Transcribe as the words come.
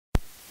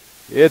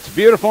It's a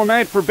beautiful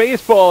night for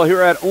baseball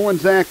here at Owen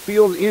Zach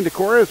Field in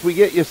Decorah as we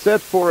get you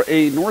set for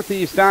a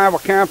Northeast Iowa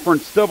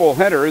Conference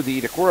doubleheader.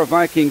 The Decorah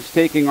Vikings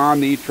taking on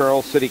the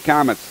Charles City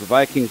Comets. The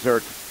Vikings are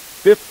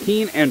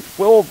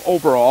 15-12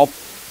 overall,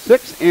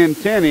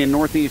 6-10 in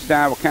Northeast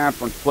Iowa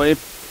Conference play.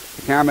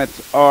 The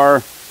Comets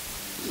are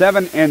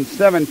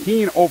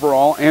 7-17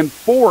 overall and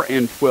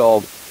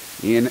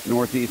 4-12 in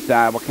Northeast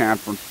Iowa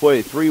Conference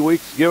play. 3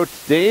 weeks ago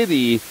today,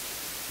 the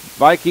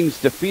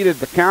Vikings defeated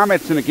the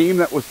Comets in a game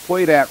that was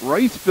played at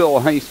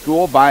Riceville High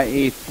School by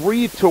a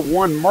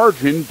 3-1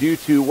 margin due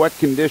to wet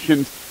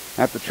conditions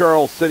at the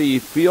Charles City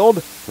field.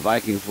 The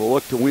Vikings will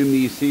look to win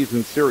the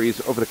season series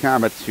over the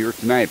Comets here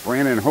tonight.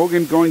 Brandon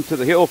Hogan going to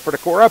the hill for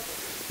Decorah,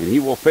 and he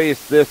will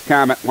face this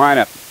Comet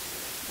lineup.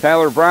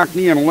 Tyler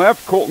Brockney in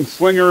left, Colton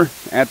Slinger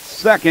at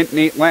second,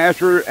 Nate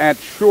Lasher at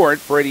short,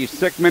 Brady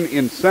Sickman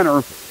in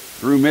center,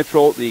 Drew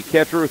Mitchell the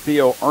catcher,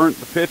 Theo Arndt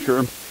the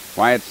pitcher,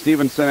 Wyatt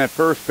Stevenson at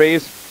first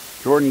base,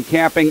 Jordan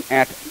Capping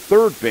at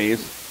third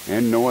base,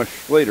 and Noah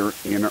Schlater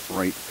in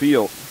right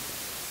field.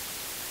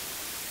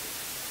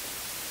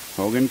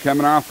 Hogan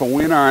coming off a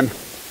win on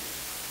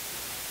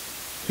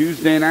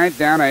Tuesday night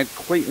down at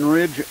Clayton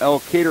Ridge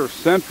Elkader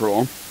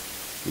Central.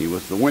 He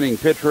was the winning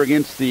pitcher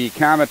against the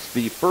Comets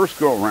the first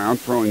go-around,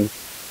 throwing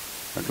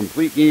a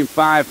complete Game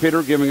 5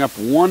 hitter, giving up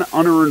one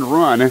unearned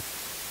run,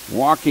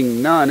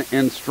 walking none,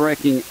 and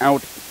striking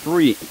out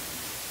 3.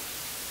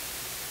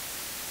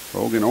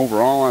 Hogan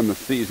overall on the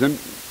season,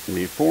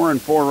 a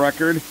 4-4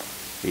 record,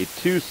 a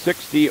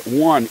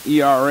 2.61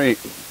 ERA.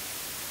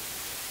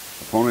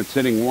 Opponents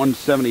hitting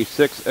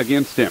 176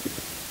 against him.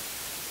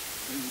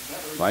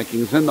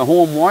 Vikings in the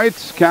home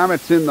whites,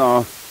 Comets in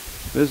the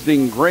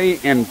visiting gray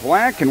and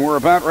black, and we're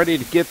about ready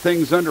to get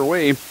things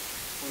underway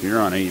here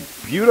on a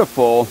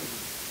beautiful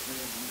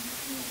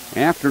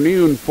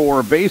afternoon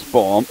for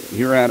baseball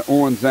here at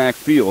Owen Zach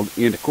Field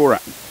in Decorah.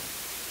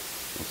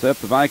 We'll set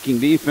the Viking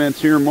defense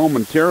here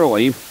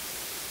momentarily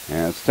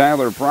as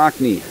Tyler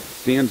Brockney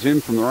stands in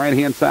from the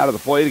right-hand side of the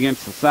plate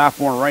against the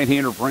sophomore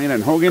right-hander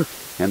Brandon Hogan,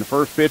 and the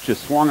first pitch is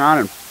swung on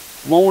and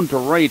flown to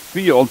right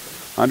field.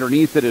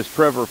 Underneath it is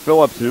Trevor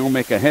Phillips, and he'll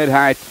make a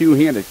head-high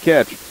two-handed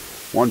catch.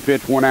 1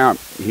 pitch, 1 out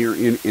here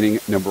in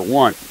inning number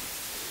 1.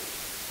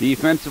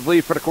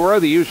 Defensively for Decorah,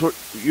 the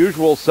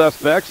usual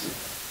suspects.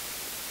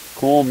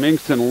 Cole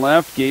Minks in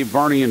left, Gabe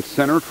Varney in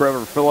center,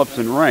 Trevor Phillips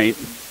in right.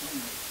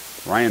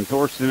 Ryan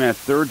Thorsten at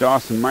third,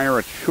 Dawson Meyer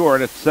at short.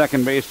 At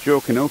second base,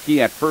 Joe Kanoki.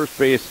 At first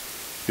base,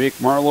 Jake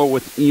Marlowe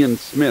with Ian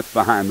Smith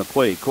behind the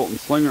plate. Colton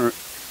Slinger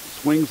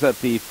swings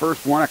at the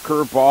first one, a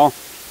curveball,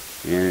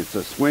 and it's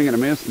a swing and a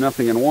miss,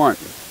 0-1.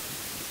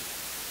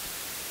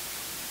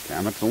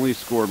 Comets only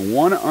scored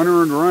one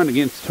unearned run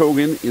against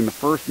Hogan in the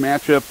first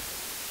matchup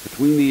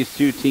between these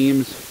two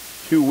teams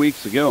 2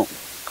 weeks ago.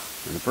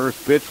 And the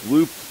first pitch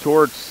looped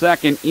towards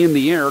second in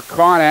the air,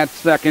 caught at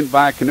second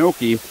by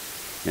Kanoki.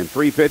 And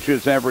 3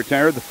 pitches have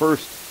retired the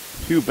first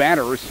 2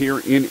 batters here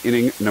in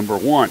inning number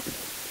 1.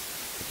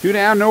 2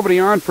 down, nobody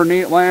on for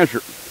Nate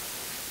Lasher.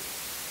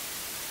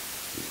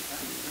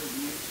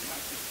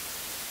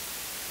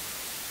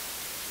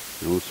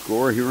 No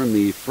score here in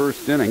the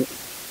first inning.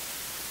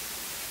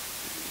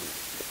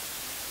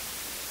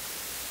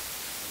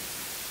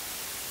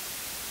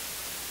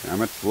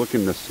 Comets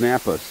looking to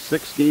snap a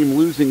 6-game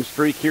losing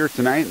streak here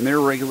tonight in their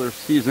regular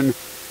season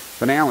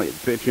finale.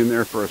 The pitch in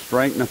there for a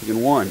strike,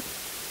 0-1.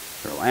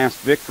 Their last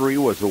victory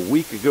was a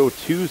week ago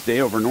Tuesday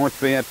over North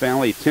Fayette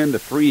Valley,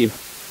 10-3.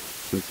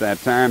 Since that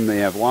time, they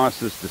have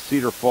losses to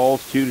Cedar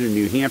Falls, 2 to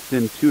New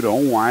Hampton, 2 to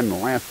Owine,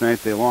 and last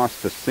night they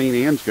lost to St.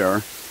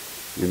 Ansgar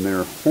in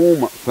their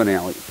home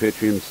finale.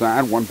 Pitch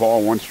inside, 1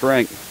 ball, 1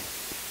 strike.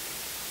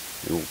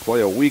 They will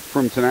play a week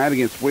from tonight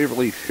against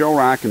Waverly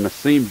Showrock in the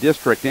same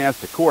district as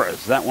Decorah.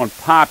 That one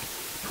popped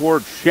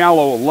towards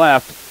shallow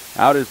left.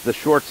 Out is the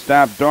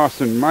shortstop,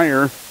 Dawson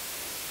Meyer.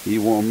 He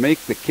will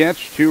make the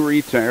catch to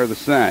retire the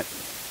side.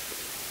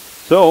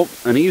 So,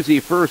 an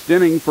easy first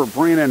inning for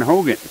Brandon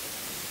Hogan.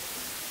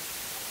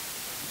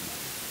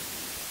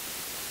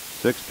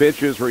 6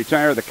 pitches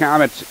retire the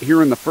Comets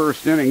here in the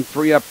first inning.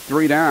 3 up,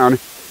 3 down.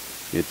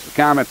 It's the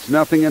Comets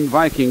 0 and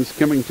Vikings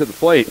coming to the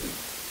plate.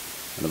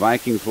 And the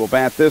Vikings will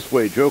bat this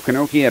way. Joe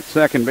Kanoki at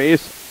second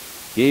base.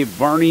 Gabe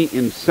Varney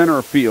in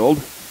center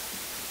field.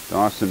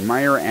 Dawson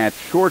Meyer at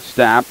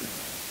shortstop.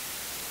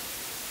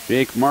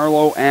 Jake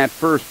Marlowe at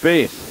first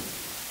base.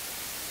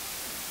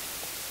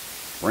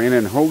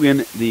 Brandon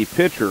Hogan, the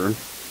pitcher.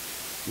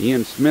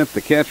 Ian Smith,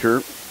 the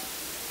catcher.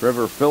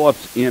 Trevor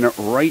Phillips in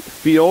right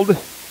field.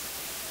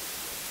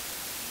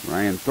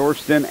 Ryan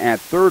Thorsten at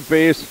third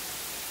base.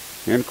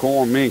 And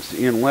Cole Minks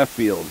in left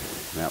field.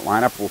 That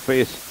lineup will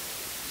face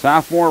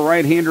sophomore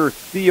right-hander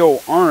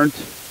Theo Arndt.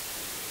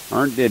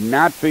 Arndt did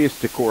not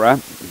face Decorah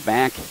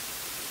back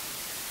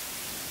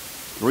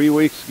 3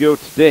 weeks ago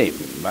today.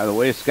 By the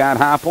way, Scott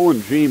Hoppel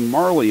and Gene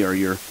Marley are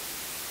your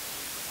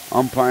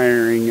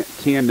umpiring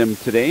tandem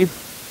today,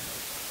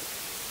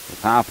 with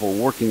Hoppel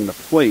working the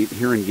plate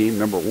here in game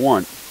number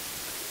 1.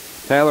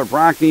 Tyler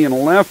Brockney in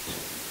left.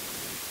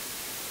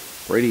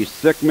 Brady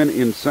Sickman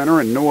in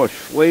center and Noah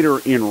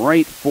Schlater in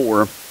right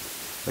for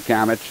the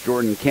Comets.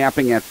 Jordan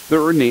Capping at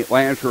third, Nate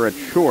Lasher at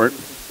short.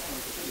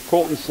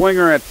 Colton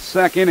Slinger at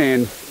second,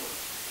 and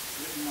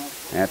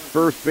at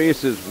first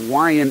base is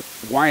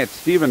Wyatt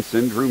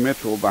Stevenson. Drew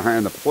Mitchell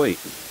behind the plate.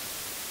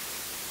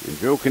 And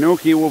Joe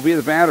Kanoki will be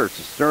the batter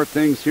to start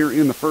things here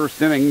in the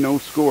first inning. No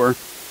score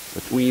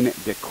between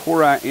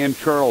Decorah and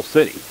Charles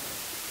City.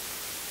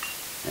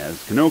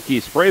 As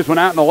Kanoki sprays one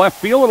out in the left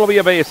field, it'll be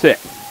a base hit.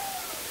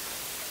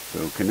 So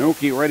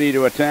Kanoki ready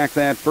to attack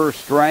that first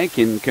strike,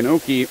 and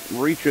Kanoki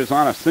reaches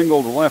on a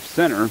single to left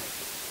center.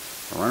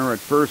 A runner at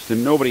first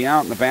and nobody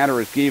out, and the batter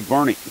is Gabe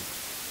Barney.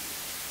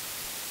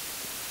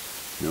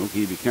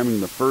 Kanoki becoming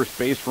the first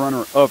base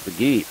runner of the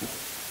game.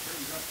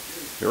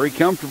 Very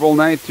comfortable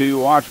night to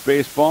watch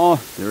baseball.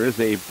 There is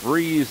a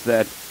breeze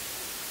that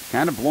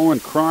kind of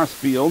blowing cross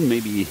field,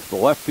 maybe the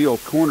left field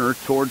corner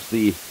towards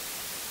the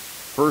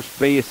first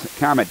base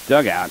Comet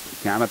dugout.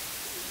 Comet,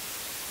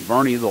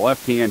 Barney, the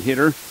left-hand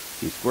hitter.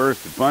 He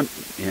squares to bunt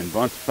and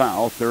bunts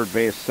foul. Third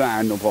base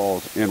side, no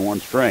balls and one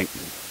strike.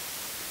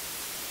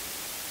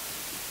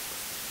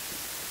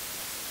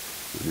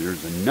 And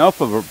there's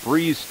enough of a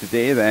breeze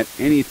today that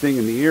anything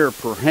in the air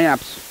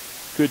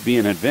perhaps could be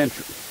an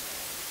adventure.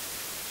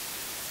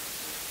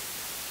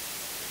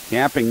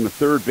 Capping, the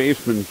third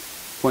baseman,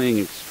 playing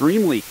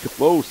extremely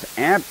close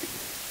at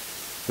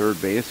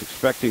third base,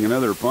 expecting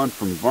another bunt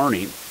from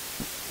Barney.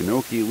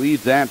 Kanoki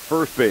leads at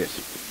first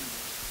base.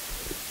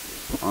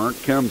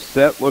 Arndt comes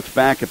set, looks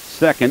back at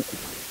second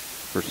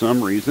for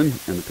some reason,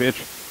 and the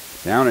pitch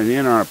down and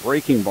in on a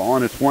breaking ball,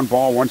 and it's 1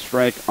 ball, 1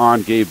 strike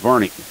on Gabe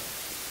Barney.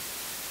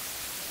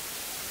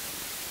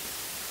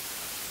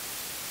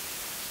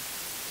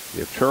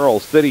 If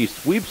Charles City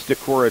sweeps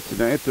Decorah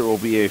tonight, there will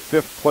be a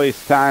 5th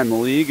place tie in the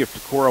league. If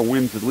Decorah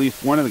wins at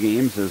least one of the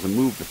games, as a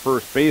move to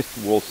first base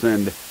will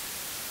send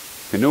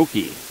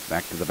Kanoki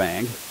back to the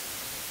bag.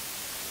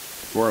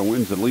 If Decorah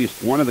wins at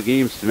least one of the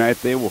games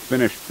tonight, they will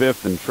finish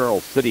 5th, and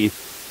Charles City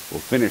will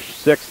finish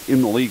 6th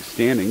in the league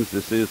standings.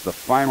 This is the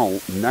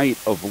final night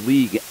of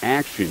league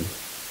action.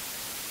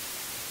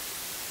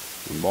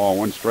 1 ball,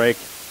 1 strike,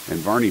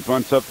 and Barney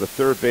bunts up the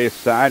third base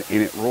side,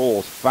 and it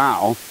rolls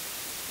foul.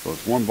 So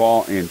it's 1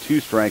 ball and 2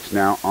 strikes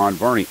now on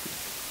Barney.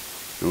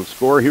 No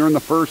score here in the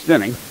first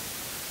inning.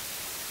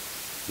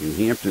 New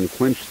Hampton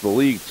clinched the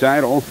league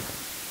title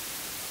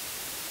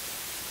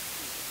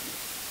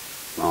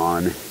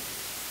on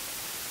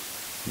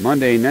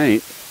Monday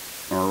night,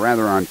 or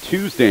rather on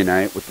Tuesday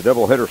night, with the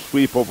doubleheader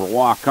sweep over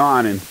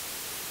Waukon, and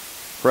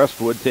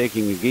Crestwood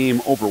taking a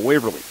game over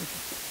Waverly.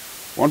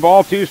 1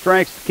 ball, 2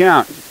 strikes to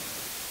count.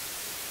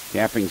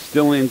 Capping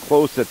still in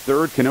close at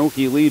third.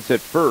 Kanoki leads at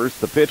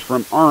first. The pitch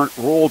from Arndt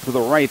rolled to the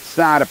right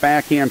side. A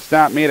backhand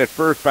stop made at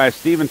first by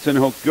Stevenson.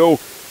 He'll go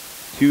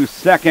to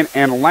second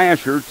and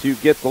Lasher to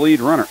get the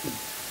lead runner.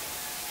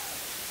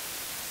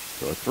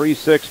 So a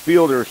 3-6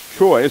 fielder's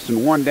choice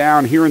and 1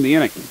 down here in the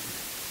inning.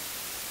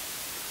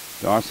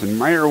 Dawson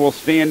Meyer will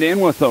stand in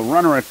with a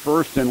runner at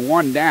first and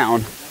 1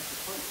 down.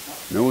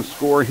 No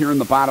score here in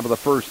the bottom of the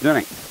first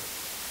inning.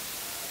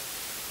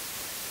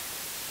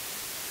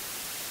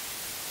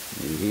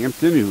 New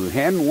Hampton, who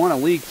hadn't won a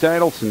league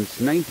title since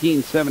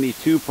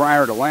 1972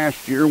 prior to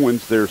last year,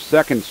 wins their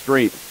 2nd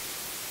straight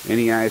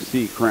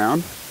NEIC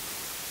crown.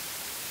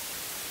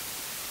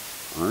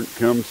 Arndt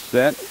comes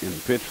set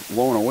and pitch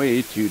blown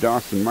away to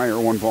Dawson Meyer.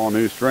 1 ball,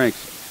 no strikes.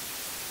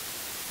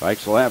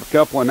 Vikes will have a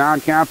couple of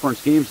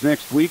non-conference games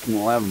next week, and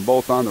we'll have them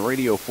both on the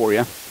radio for you,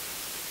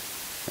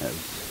 as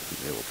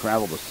they will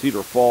travel to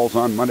Cedar Falls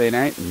on Monday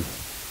night, and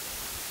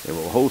they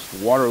will host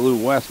Waterloo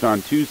West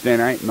on Tuesday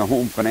night in the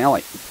home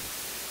finale.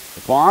 The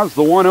pause,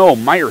 the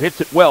 1-0. Meyer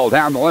hits it well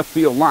down the left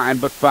field line,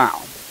 but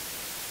foul.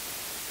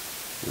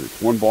 And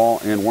it's 1 ball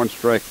and 1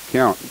 strike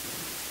count.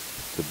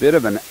 It's a bit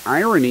of an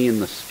irony in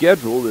the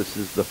schedule. This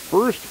is the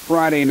first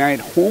Friday night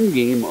home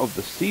game of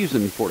the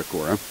season for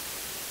Decorah.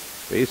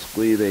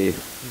 Basically, they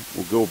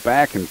will go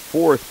back and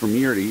forth from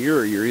year to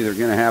year. You're either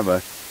going to have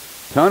a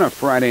ton of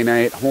Friday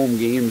night home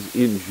games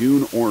in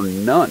June or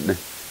none. And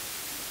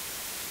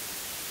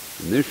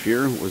this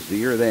year was the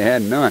year they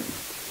had none.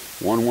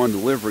 1-1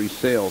 delivery,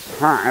 sails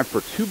high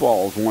for 2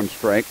 balls, 1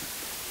 strike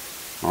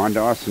on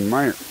Dawson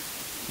Meyer.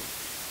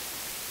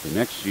 The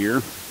next year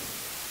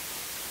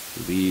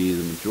will be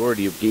the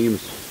majority of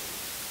games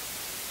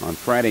on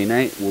Friday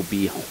night will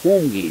be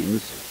home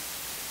games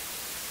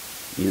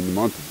in the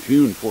month of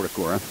June for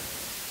Decorah.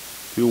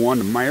 2-1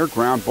 to Meyer,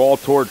 ground ball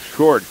towards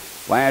short.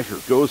 Lasher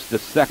goes to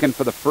second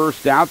for the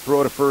first out,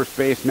 throw to first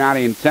base, not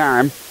in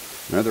time.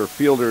 Another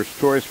fielder's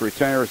choice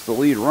retires the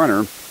lead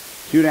runner.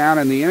 2 down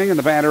in the inning, and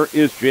the batter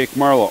is Jake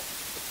Marlowe.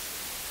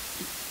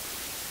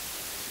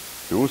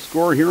 No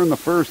score here in the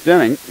first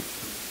inning.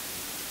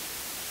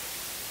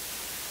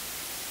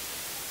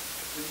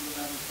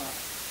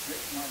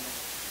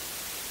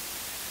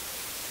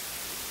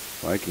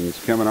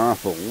 Vikings coming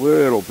off a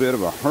little bit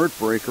of a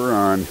heartbreaker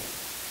on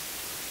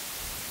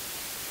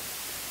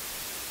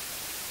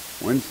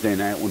Wednesday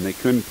night when they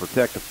couldn't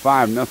protect a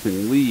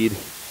 5-0 lead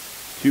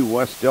to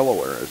West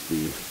Delaware, as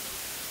the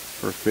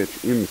First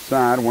pitch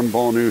inside, 1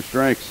 ball, no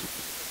strikes.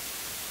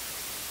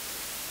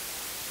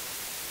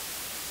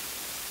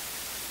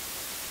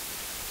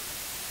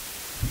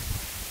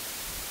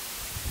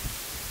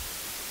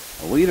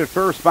 A lead at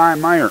first by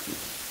Meyer.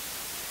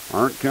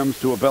 Arndt comes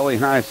to a belly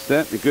high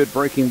set. A good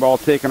breaking ball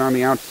taken on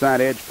the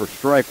outside edge for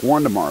strike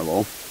 1 to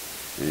Marlowe.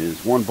 It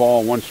is 1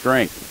 ball, 1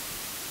 strike.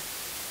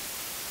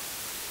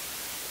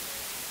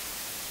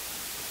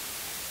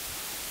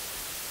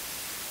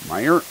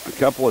 Meyer a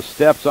couple of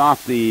steps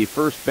off the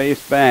first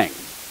base bag.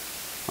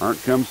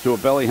 Arndt comes to a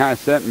belly high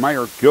set.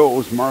 Meyer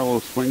goes. Marlowe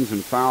swings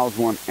and fouls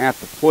one at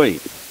the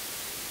plate.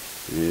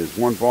 It is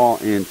 1 ball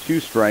and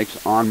 2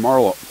 strikes on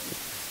Marlowe.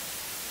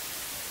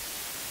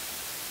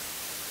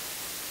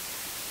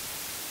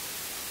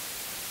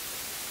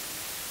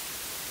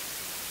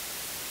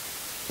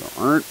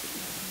 So Arndt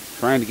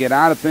trying to get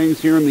out of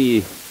things here in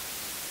the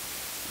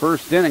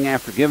first inning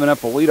after giving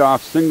up a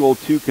leadoff single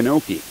to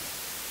Kanoki.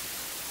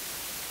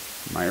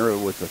 Meyer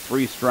with a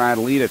 3-stride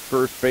lead at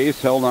first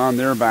base, held on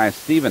there by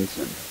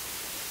Stevenson.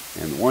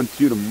 And the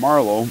 1-2 to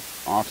Marlowe,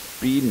 off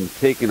speed and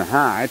taken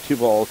high. 2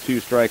 balls, 2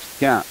 strikes to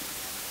count.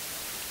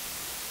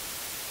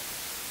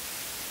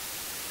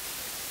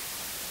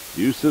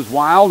 Deuce is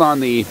wild on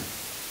the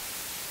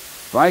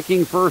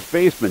Viking first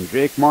baseman,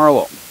 Jake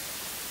Marlowe.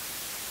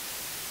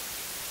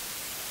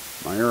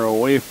 Meyer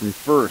away from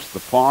first. The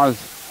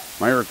pause.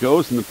 Meyer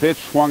goes, and the pitch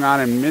swung on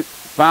and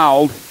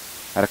fouled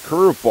at a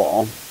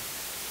curveball.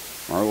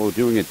 Marlowe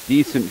doing a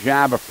decent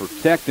job of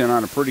protecting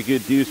on a pretty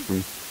good deuce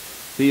from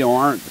Theo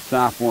Arndt, the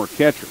sophomore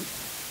catcher.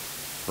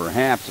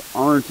 Perhaps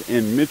Arndt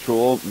and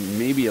Mitchell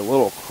maybe a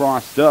little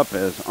crossed up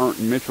as Arndt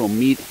and Mitchell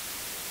meet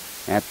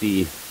at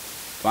the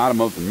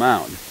bottom of the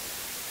mound.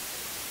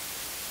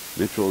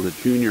 Mitchell, the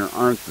junior,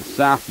 Arndt, the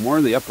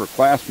sophomore. The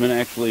upperclassman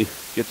actually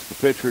gets the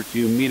pitcher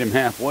to meet him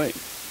halfway.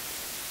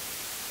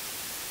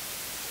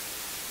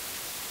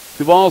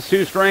 2 balls,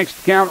 2 strikes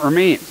to count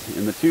remains.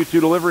 In the 2-2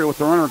 delivery with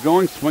the runner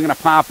going, swinging a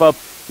pop-up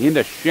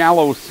into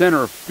shallow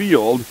center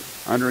field.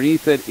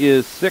 Underneath it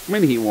is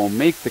Sickman. He will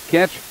make the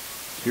catch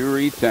to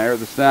retire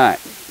the side.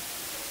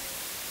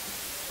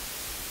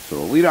 So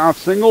a leadoff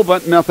single,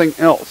 but nothing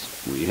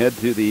else. We head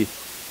to the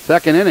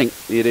second inning.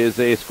 It is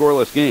a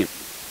scoreless game.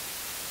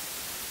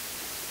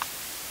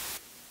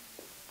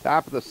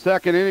 Top of the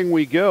second inning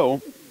we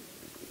go.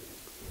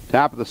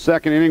 Top of the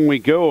second inning we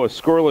go. A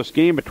scoreless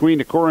game between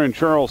Decorah and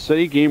Charles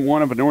City. Game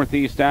 1 of a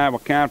Northeast Iowa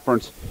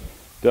Conference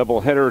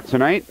doubleheader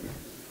tonight.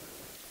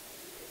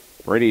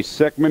 Brady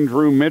Sickman,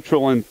 Drew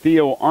Mitchell, and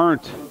Theo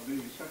Arndt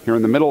here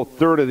in the middle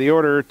third of the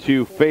order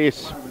to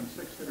face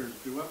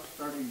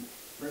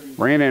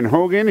Brandon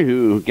Hogan,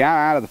 who got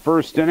out of the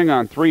first inning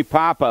on 3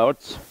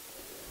 pop-outs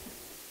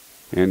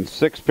and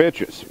 6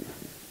 pitches.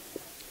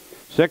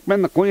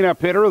 Sickman, the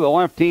cleanup hitter, the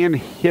left-hand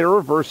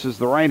hitter versus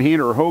the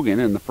right-hander Hogan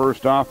in the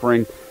first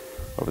offering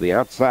over the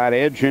outside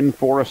edge and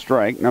for a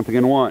strike,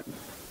 0-1.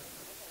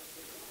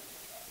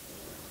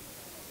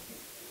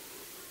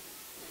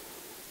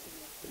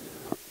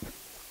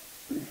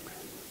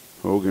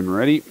 Hogan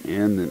ready,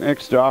 and the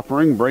next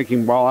offering,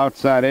 breaking ball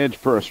outside edge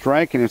for a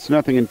strike, and it's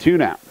 0-2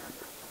 now.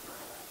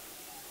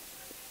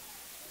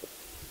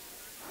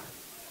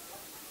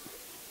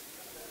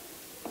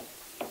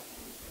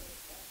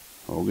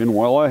 Hogan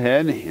well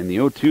ahead in the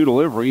 0-2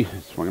 delivery,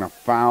 swinging a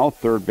foul,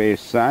 third base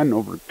side and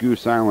over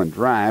Goose Island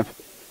Drive.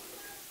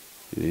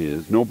 It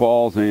is no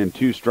balls and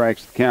 2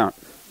 strikes to count.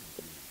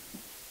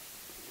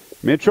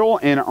 Mitchell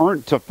and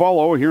Arndt to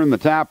follow here in the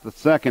top of the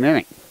second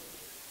inning.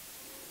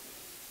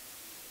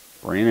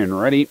 Brandon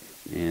ready,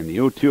 and the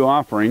 0-2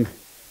 offering.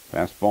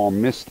 Fastball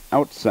missed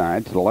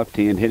outside to the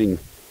left-hand hitting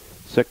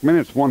Sickman.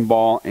 It's 1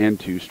 ball and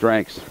 2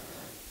 strikes.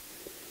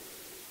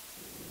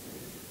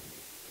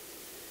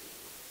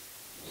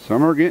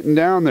 Summer getting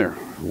down there.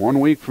 1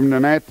 week from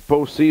tonight, the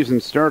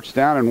postseason starts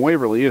down in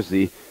Waverly as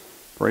the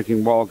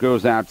breaking ball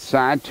goes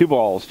outside. 2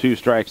 balls, 2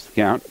 strikes to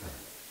count.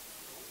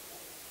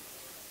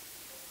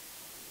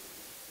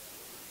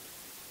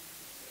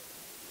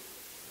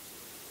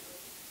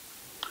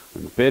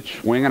 And the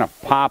pitch, swinging a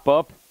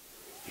pop-up.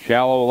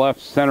 Shallow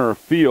left center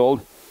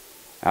field.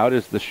 Out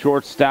is the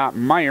shortstop,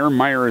 Meyer.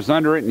 Meyer is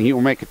under it, and he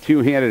will make a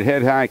 2-handed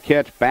head-high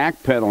catch,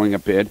 backpedaling a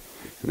bit.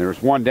 And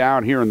there's 1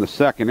 down here in the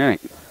second inning.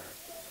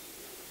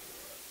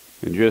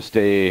 And just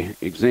a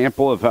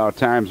example of how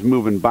time's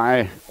moving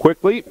by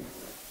quickly.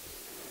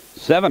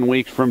 7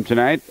 weeks from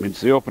tonight,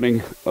 it's the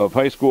opening of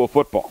high school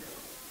football.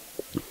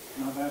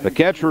 The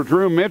catcher,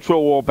 Drew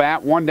Mitchell, will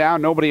bat. 1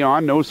 down, nobody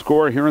on, no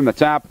score here in the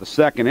top of the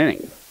second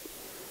inning.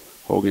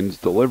 Hogan's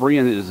delivery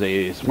is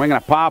a swing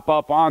and a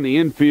pop-up on the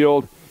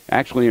infield.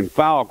 Actually in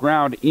foul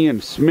ground,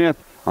 Ian Smith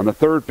on the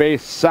third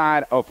base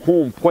side of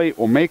home plate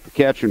will make the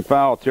catch in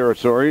foul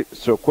territory.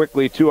 So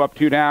quickly, 2 up,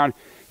 2 down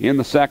in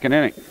the second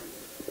inning.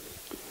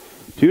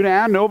 2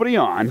 down, nobody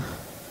on.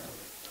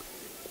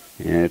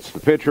 And it's the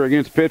pitcher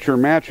against pitcher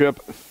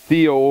matchup,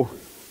 Theo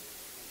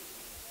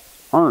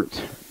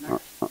Arndt.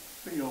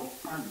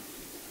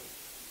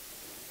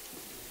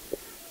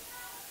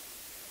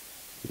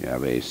 You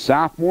have a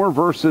sophomore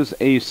versus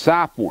a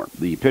sophomore.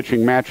 The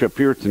pitching matchup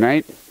here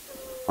tonight.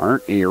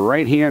 Arndt, a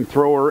right-hand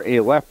thrower, a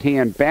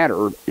left-hand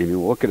batter, and you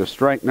look at a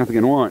strike, nothing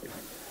in one.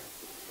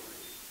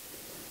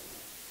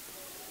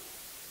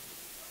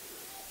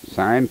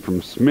 Sign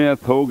from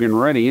Smith, Hogan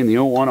ready in the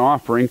 0-1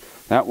 offering.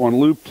 That one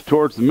looped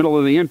towards the middle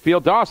of the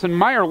infield. Dawson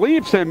Meyer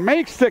leaps and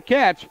makes the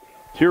catch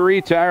to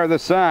retire the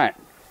side.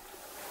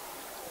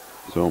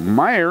 So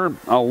Meyer,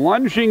 a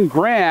lunging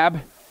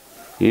grab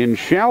in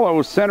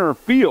shallow center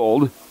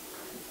field.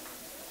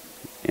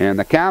 And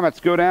the Comets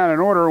go down in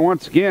order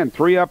once again.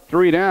 3 up,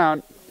 3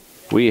 down.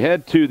 We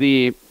head to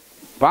the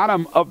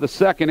bottom of the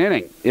second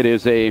inning. It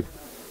is a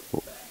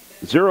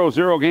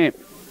 0-0 game.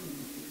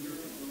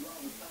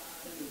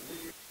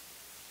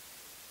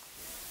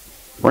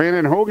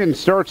 Brandon Hogan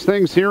starts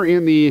things here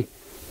in the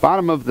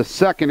bottom of the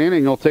second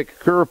inning. He'll take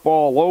a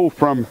curveball low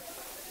from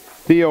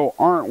Theo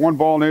Arndt. 1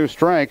 ball, no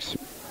strikes.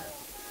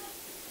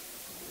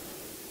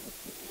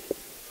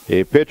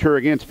 A pitcher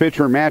against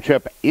pitcher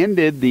matchup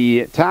ended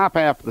the top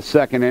half of the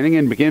second inning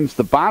and begins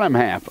the bottom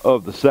half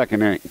of the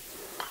second inning.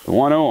 The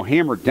 1-0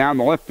 hammered down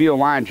the left field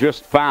line,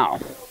 just foul.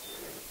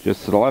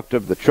 Just to the left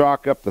of the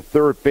chalk up the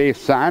third base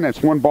sign.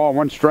 It's 1 ball,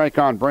 1 strike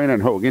on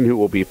Brandon Hogan, who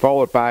will be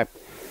followed by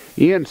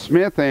Ian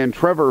Smith and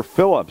Trevor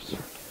Phillips.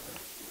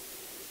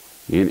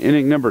 In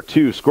inning number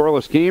 2,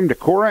 scoreless game,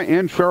 Decorah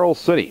and Charles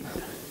City.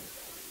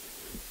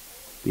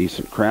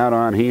 Decent crowd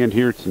on hand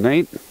here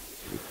tonight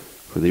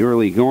for the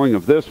early going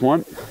of this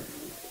one.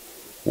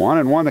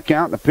 1-1 the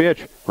count, the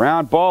pitch.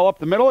 Ground ball up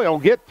the middle. It'll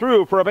get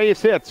through for a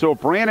base hit. So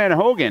Brandon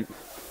Hogan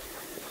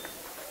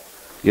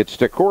gets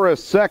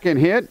Decorah's second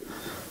hit.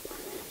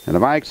 And the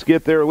Vikes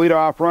get their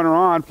leadoff runner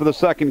on for the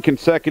second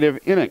consecutive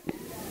inning.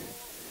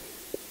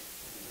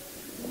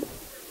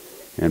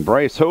 And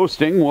Bryce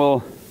Hosting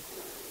will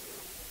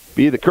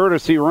be the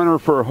courtesy runner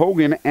for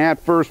Hogan at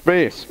first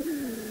base.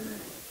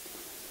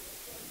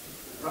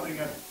 Running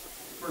at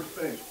first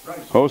base.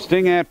 Bryce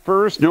Hosting at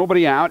first,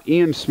 nobody out.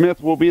 Ian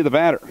Smith will be the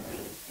batter.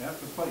 At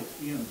the plate,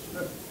 Ian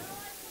Smith.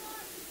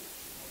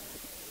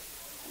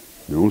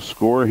 No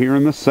score here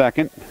in the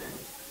second.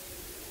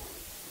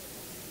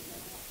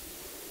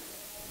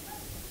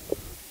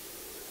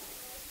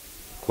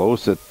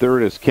 Close at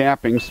third is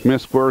Capping.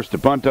 Smith squares to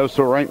bunt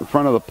so right in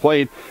front of the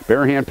plate.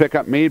 Barehand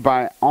pickup made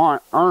by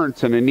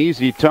Arndt, and an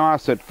easy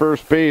toss at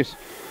first base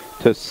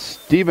to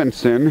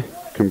Stevenson.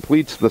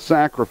 Completes the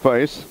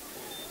sacrifice.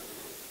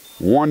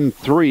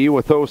 1-3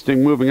 with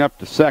Hosting moving up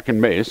to second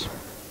base.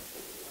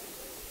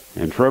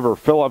 And Trevor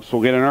Phillips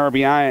will get an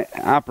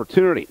RBI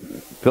opportunity.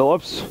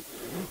 Phillips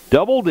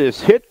doubled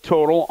his hit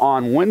total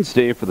on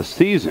Wednesday for the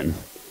season.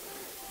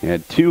 He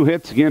had 2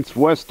 hits against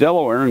West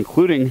Delaware,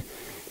 including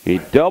a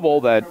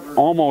double that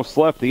almost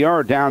left the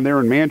yard down there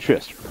in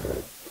Manchester.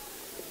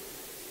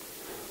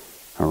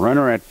 A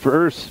runner at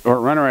first, or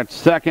runner at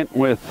second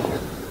with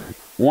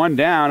 1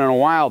 down, and a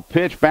wild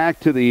pitch back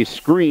to the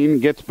screen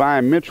gets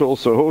by Mitchell,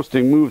 so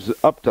Hosting moves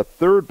up to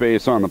third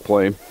base on the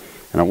play.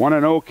 And a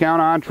 1-0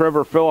 count on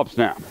Trevor Phillips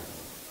now.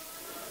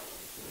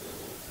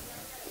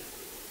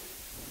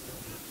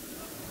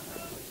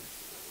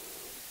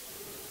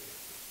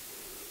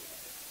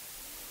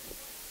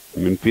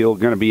 Infield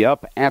going to be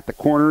up at the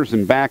corners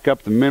and back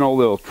up the middle.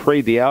 They'll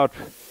trade the out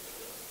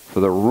for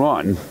the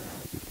run.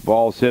 If the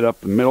ball's hit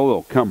up the middle,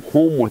 they'll come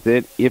home with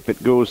it if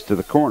it goes to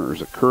the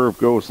corners. A curve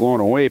goes low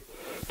and away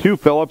to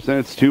Phillips, and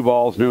it's 2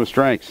 balls, no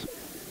strikes.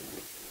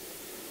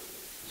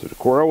 So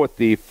Decorah with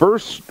the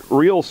first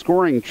real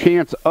scoring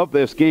chance of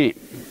this game.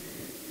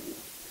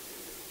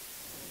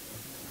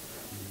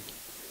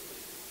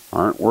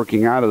 Arndt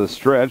working out of the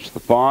stretch. The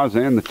pause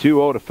and the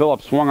 2-0 to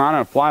Phillips. Swung on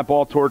a fly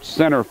ball towards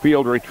center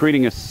field.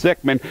 Retreating is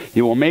Sickman.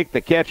 He will make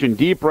the catch in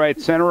deep right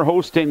center.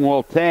 Hosting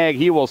will tag.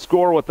 He will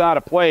score without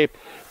a play.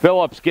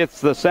 Phillips gets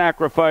the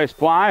sacrifice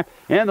fly,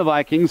 and the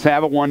Vikings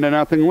have a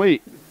 1-0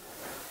 lead.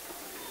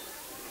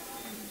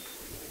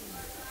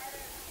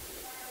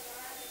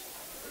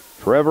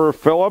 Trevor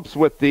Phillips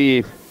with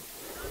the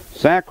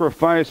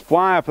sacrifice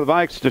fly for the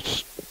Vikes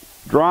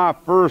to draw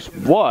first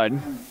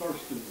blood.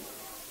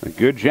 A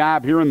good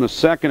job here in the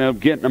second of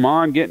getting them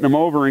on, getting them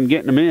over, and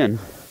getting them in.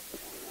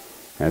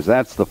 As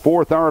that's the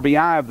 4th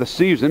RBI of the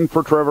season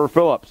for Trevor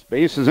Phillips.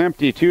 Base is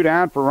empty, 2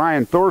 down for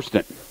Ryan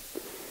Thorsten.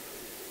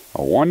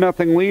 A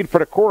 1-0 lead for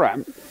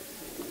Decorah.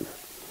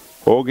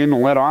 Hogan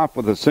led off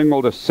with a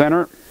single to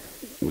center.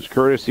 It was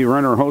courtesy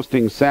runner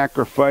Hosting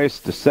sacrifice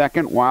to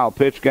second. Wild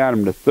pitch got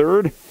him to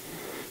third.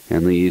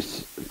 And the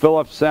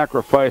Phillips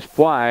sacrifice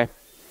fly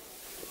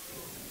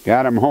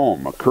got him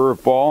home. A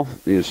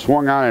curveball is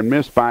swung on and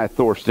missed by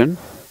Thorsten.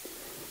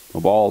 The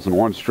ball's in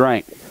 1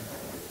 strike.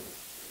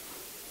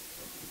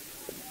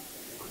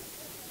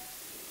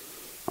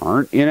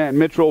 Arndt in at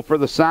Mitchell for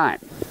the sign.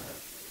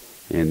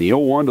 And the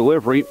 0-1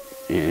 delivery.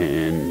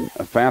 And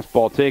a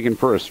fastball taken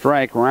for a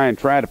strike. Ryan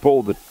tried to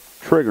pull the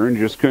trigger and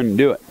just couldn't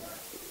do it.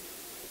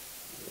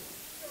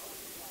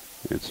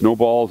 It's no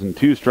balls and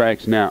 2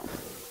 strikes now.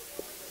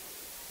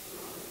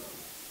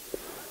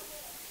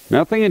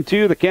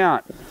 0-2 the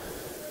count.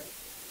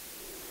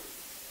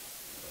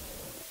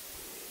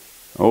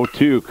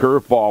 0-2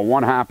 curveball,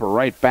 one hopper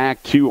right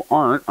back to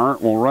Arndt.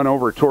 Arndt will run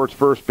over towards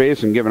first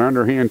base and give an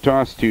underhand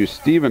toss to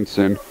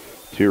Stevenson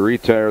to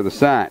retire the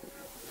side.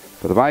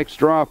 But the Vikes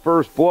draw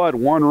first blood,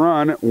 1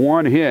 run,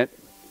 1 hit.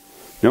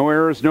 No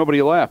errors,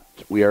 nobody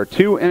left. We are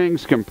 2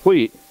 innings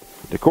complete.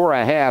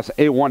 Decorah has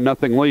a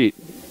 1-0 lead.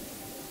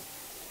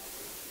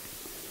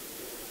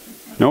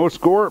 No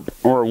score,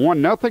 or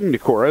 1-0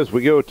 Decorah as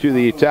we go to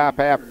the top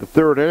half of the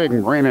third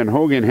inning. Brandon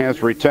Hogan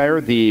has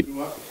retired the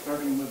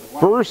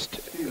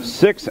first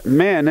 6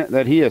 men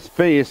that he has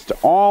faced,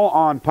 all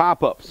on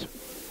pop-ups.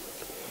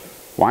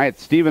 Wyatt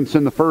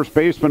Stevenson, the first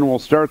baseman, will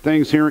start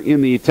things here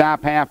in the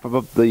top half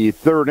of the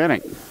third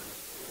inning.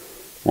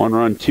 1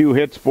 run, 2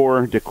 hits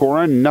for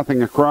Decorah,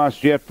 nothing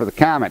across yet for the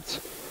Comets.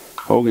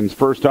 Hogan's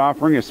first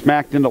offering is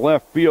smacked into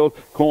left field.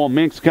 Cole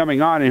Minks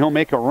coming on, and he'll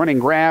make a running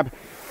grab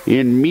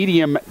in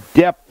medium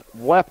depth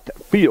left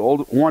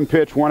field. 1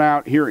 pitch, 1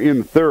 out here in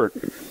the third.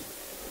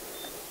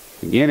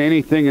 Again,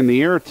 anything in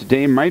the air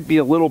today might be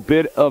a little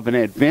bit of an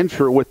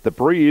adventure with the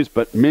breeze,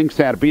 but Minks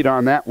had a beat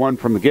on that one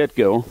from the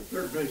get-go.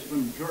 Third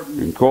baseman Jordan.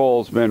 And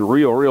Cole's been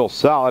real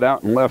solid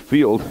out in left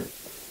field.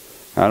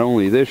 Not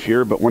only this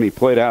year, but when he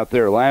played out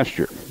there last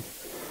year.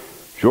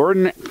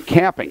 Jordan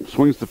capping,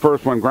 swings the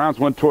first one, grounds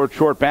one toward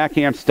short,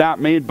 backhand stop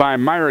made by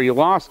Meyer. He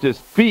lost his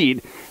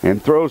feet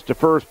and throws to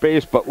first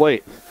base, but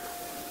late.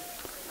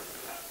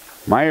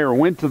 Meyer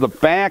went to the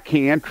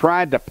backhand,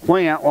 tried to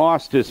plant,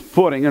 lost his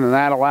footing, and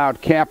that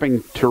allowed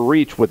Capping to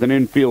reach with an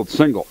infield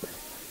single.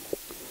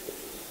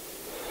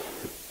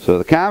 So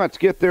the Comets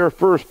get their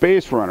first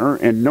base runner,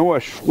 and Noah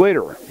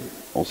Schlater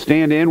will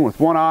stand in with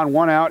 1 on,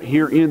 1 out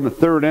here in the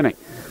third inning.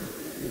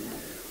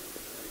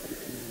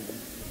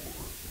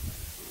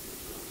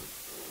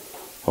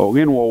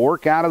 Hogan will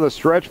work out of the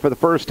stretch for the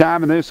first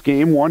time in this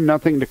game.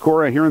 1-0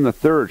 Decorah here in the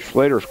third.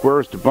 Schlater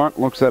squares to bunt,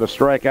 looks at a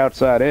strike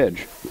outside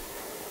edge.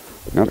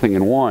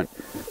 0-1.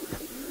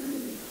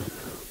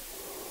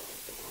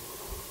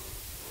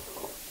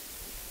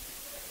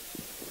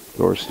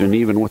 Thorsten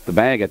even with the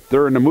bag at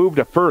third, and a move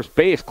to first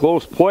base.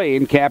 Close play,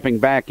 and Capping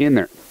back in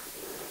there.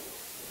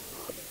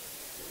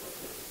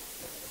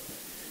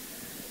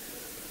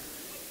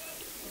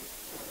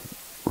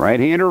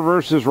 Right-hander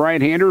versus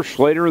right-hander.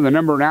 Schlater, the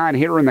number 9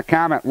 hitter in the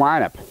Comet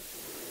lineup.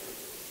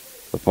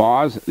 The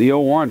pause, the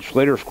 0-1.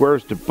 Schlater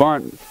squares to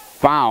bunt,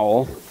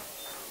 foul.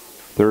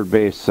 Third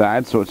base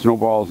side, so it's no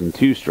balls and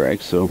 2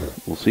 strikes. So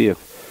we'll see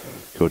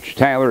if Coach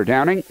Tyler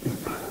Downing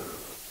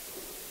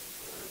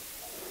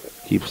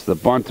keeps the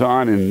bunt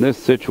on in this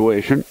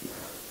situation.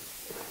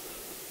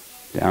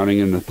 Downing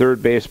in the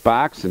third base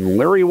box, and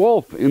Larry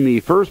Wolf in the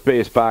first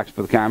base box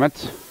for the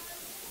Comets.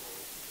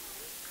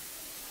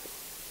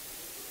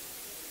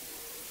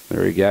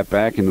 Larry got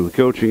back into the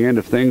coaching end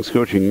of things,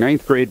 coaching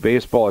 9th grade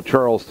baseball at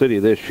Charles City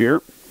this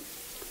year.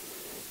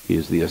 He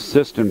is the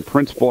assistant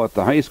principal at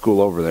the high school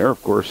over there,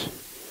 of course.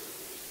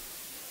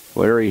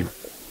 Larry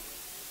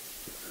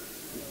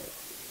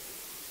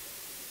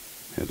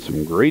had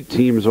some great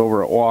teams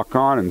over at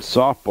Walk-On and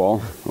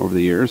softball over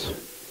the years.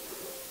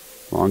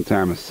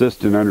 Longtime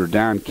assistant under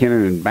Don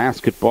Kennan in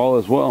basketball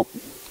as well.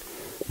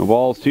 No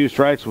balls, 2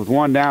 strikes with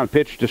 1 down.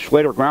 Pitch to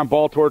Schlater. Ground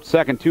ball towards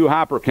second. 2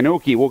 hopper.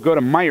 Kanoki will go to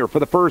Meyer for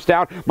the first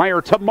out.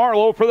 Meyer to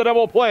Marlowe for the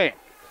double play.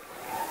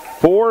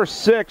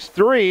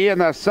 4-6-3,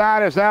 and the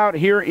side is out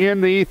here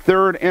in the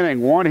third inning.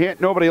 1 hit,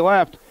 nobody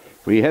left.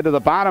 We head to the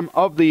bottom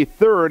of the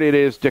third. It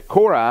is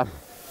Decorah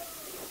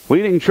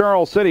leading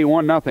Charles City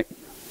 1-0.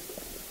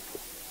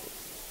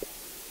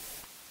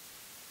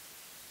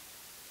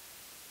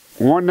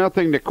 One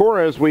nothing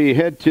Decorah as we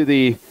head to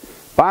the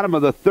bottom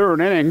of the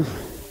third inning.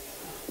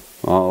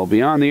 I'll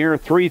be on the air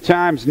 3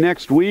 times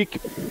next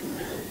week.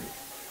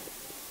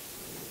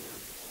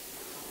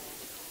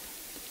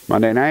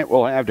 Monday night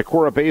we'll have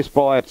Decorah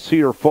baseball at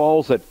Cedar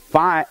Falls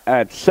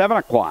at 7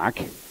 o'clock.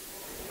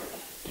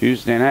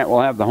 Tuesday night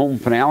we'll have the home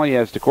finale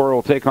as Decorah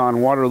will take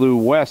on Waterloo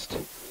West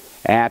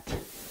at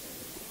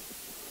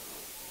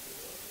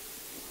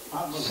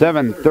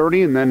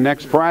 7:30, and then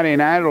next Friday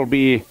night it'll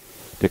be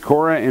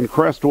Decorah and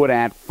Crestwood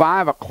at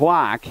 5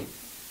 o'clock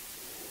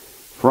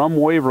from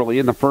Waverly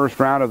in the first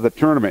round of the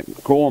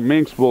tournament. Cole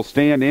Minks will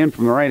stand in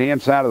from the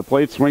right-hand side of the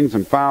plate, swings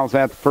and fouls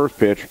at the first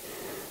pitch.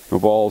 No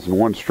balls and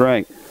 1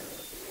 strike.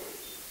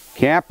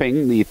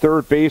 Capping, the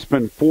third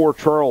baseman for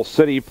Charles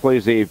City,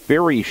 plays a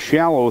very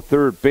shallow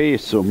third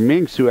base, so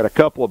Minks, who had a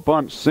couple of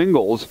bunt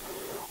singles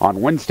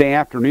on Wednesday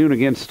afternoon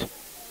against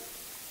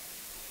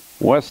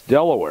West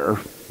Delaware,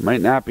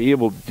 might not be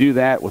able to do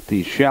that with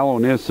the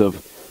shallowness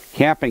of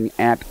Capping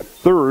at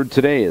third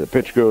today. The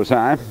pitch goes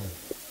high.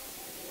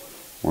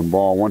 1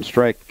 ball, 1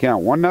 strike to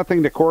count.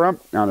 1-0 Decorah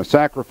on a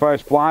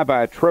sacrifice fly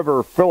by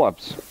Trevor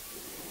Phillips.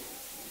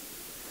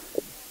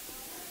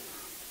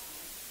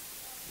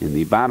 In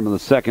the bottom of the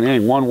second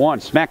inning,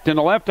 1-1. Smacked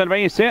into left on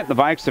base hit. The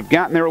Vikes have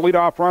gotten their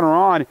leadoff runner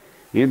on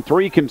in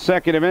 3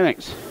 consecutive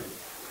innings.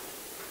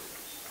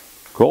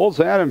 Cole's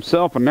had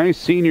himself a nice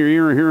senior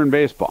year here in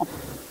baseball.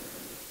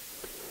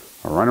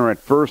 A runner at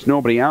first,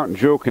 nobody out, and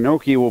Joe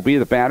Kanoki will be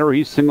the batter.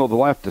 He singled to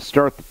left to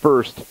start the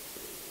first.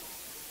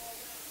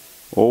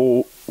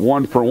 Oh,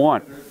 1 for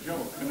 1. Joe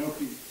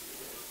Kanoki.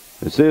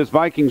 This is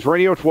Vikings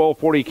Radio,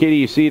 1240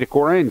 KDEC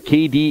Decorah and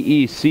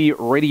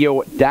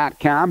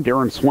KDECradio.com.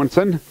 Darren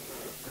Swinson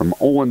from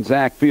Owen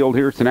Zach Field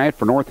here tonight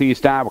for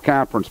Northeast Iowa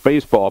Conference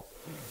Baseball.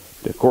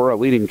 Decorah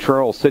leading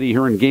Charles City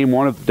here in game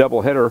one of the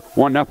doubleheader.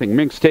 1-0.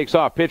 Minks takes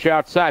off. Pitch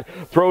outside.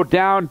 Throw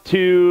down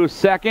to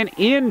second.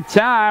 In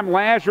time.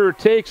 Lasher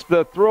takes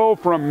the throw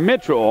from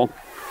Mitchell.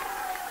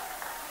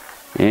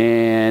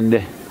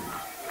 And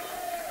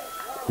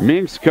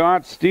Minks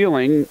caught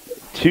stealing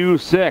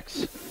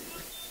 2-6.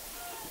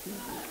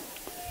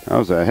 That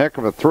was a heck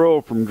of a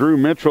throw from Drew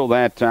Mitchell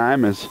that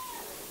time as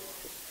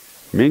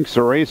Minks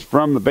erased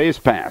from the base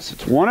pass.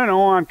 It's 1-0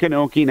 on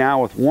Kanoki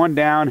now with one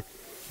down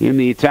in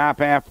the top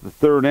half of the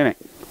third inning.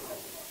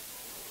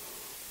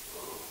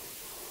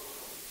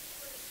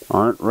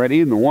 Aren't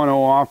ready, and the 1-0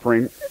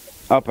 offering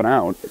up and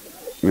out.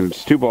 And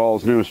it's 2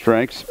 balls, no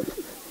strikes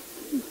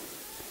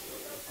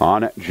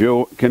on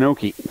Joe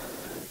Kanoki.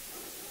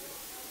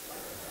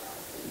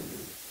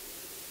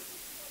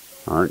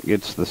 Arndt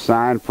gets the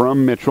sign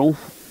from Mitchell.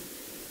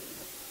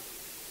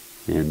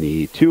 And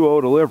the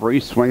 2-0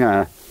 delivery, swing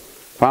a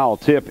foul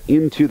tip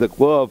into the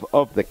glove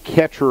of the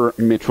catcher,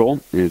 Mitchell.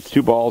 It's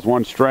 2 balls,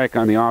 1 strike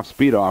on the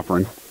off-speed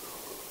offering.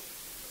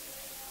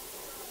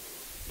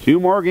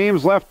 2 more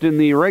games left in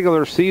the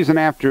regular season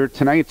after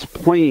tonight's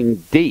playing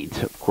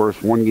date. Of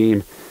course, 1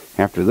 game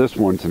after this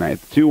one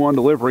tonight. The 2-1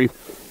 delivery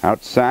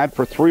outside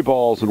for 3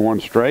 balls and 1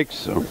 strike.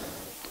 So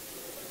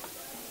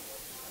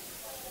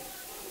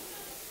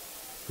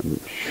I'm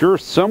sure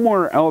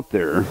somewhere out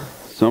there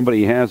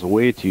somebody has a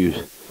way to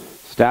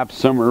stop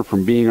Summer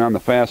from being on the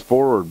fast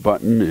forward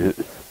button.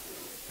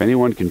 If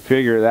anyone can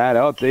figure that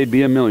out, they'd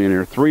be a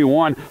millionaire.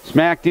 3-1,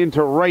 smacked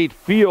into right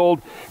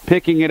field.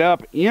 Picking it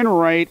up in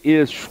right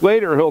is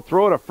Schlater. He'll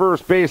throw to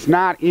first base,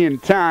 not in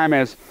time,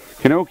 as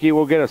Kanoki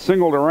will get a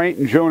single to right,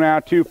 and Joe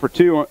now 2 for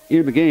 2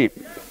 in the game.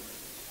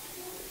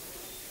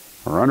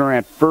 A runner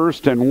at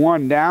first and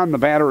 1 down. The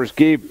batter is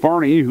Gabe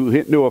Barney, who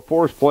hit into a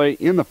force play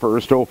in the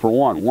first, 0 for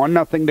 1.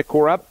 1-0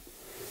 Decorah up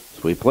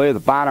as we play the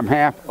bottom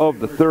half of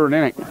the third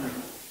inning.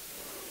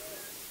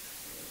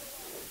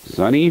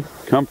 Sunny,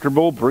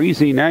 comfortable,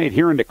 breezy night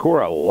here in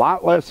Decorah. A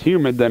lot less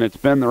humid than it's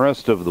been the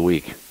rest of the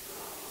week.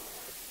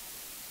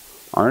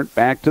 Arndt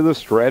back to the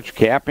stretch,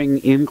 capping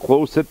in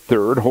close at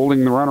third,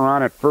 holding the runner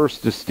on at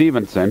first to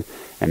Stevenson,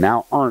 and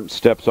now Arndt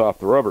steps off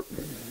the rubber.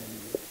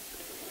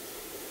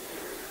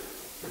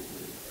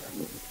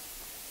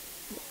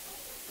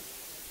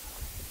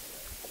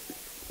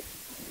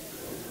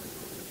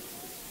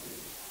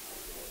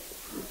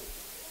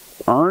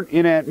 Arndt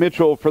in at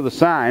Mitchell for the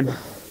sign.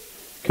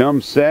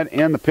 Comes set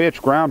and the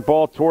pitch. Ground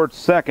ball towards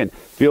second.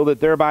 Fielded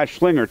there by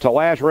Schlinger. To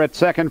Lasher at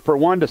second for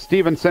 1. To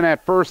Stevenson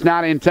at first.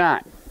 Not in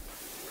time.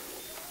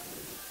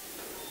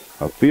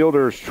 A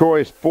fielder's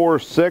choice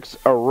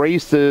 4-6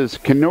 erases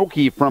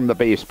Kanoki from the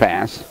base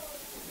pass.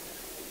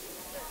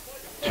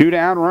 2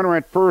 down. Runner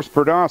at first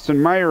for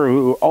Dawson Meyer,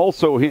 who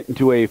also hit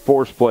into a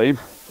force play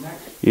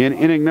in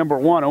inning number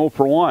 1. 0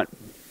 for 1.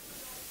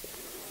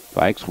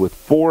 Vikes with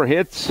 4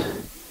 hits.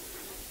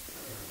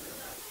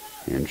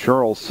 And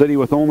Charles City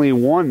with only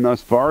 1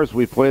 thus far as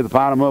we play the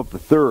bottom of the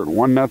third.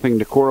 1-0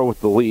 Decorah with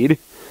the lead.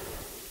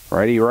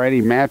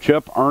 Righty-righty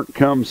matchup. Arndt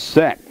comes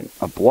set.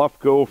 A bluff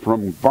go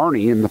from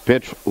Barney in the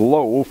pitch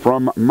low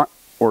from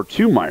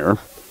to Meyer.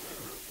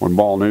 1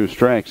 ball, no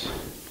strikes.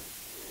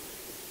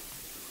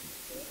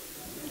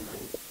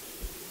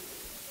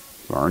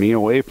 Barney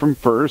away from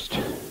first.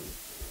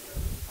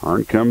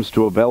 Arndt comes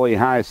to a belly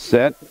high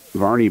set.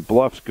 Barney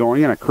bluffs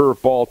going and a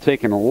curveball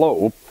taken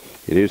low.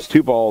 It is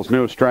 2 balls,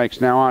 no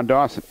strikes now on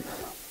Dawson.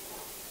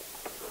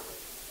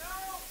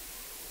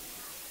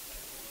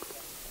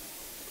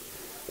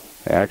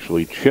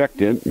 Actually checked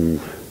it,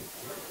 and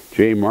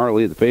Jay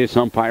Marley, the base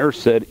umpire,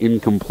 said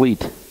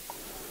incomplete.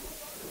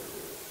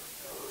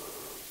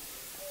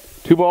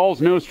 2 balls,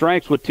 no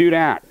strikes with 2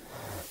 down.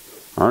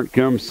 Arndt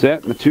comes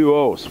set in the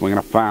 2-0, swinging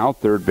a foul,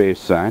 third base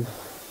side.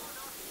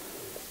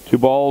 2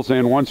 balls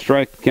and 1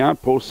 strike to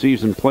count.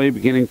 Postseason play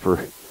beginning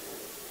for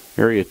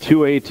Area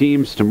 2A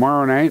teams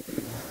tomorrow night.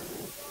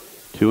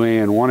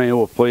 2A and 1A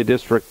will play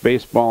district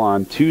baseball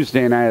on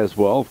Tuesday night as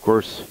well. Of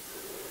course,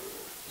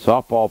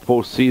 softball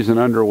postseason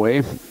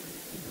underway.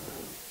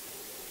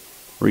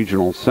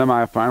 Regional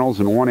semifinals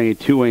in 1A,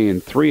 2A,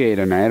 and 3A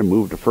tonight. A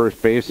move to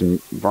first base and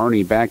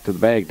Barney back to the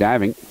bag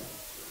diving.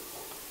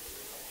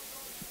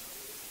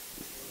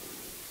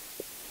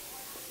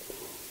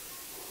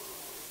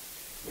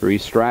 Three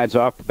strides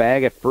off the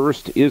bag at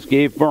first is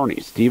Gabe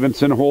Barney.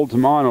 Stevenson holds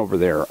him on over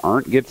there.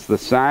 Arndt gets the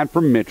side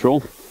from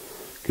Mitchell.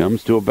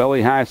 Comes to a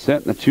belly high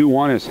set, and the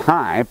 2-1 is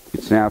high.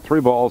 It's now 3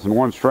 balls and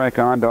 1 strike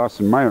on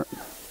Dawson Meyer.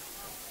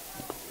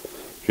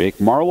 Jake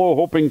Marlowe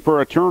hoping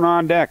for a turn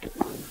on deck.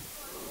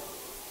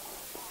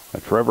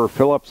 A Trevor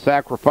Phillips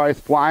sacrifice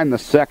fly in the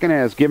second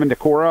has given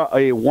Decorah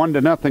a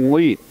 1-0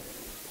 lead.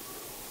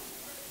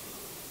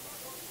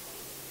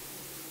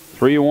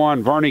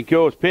 3-1, Varney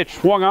goes, pitch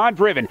swung on,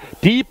 driven.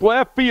 Deep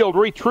left field,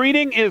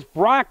 retreating is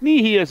Brockney.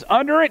 He is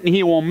under it, and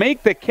he will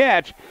make the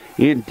catch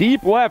in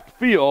deep left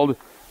field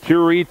to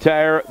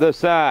retire the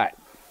side.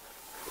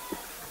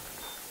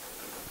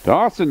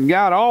 Dawson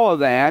got all of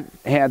that.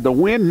 Had the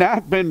wind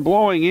not been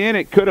blowing in,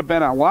 it could have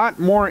been a lot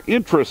more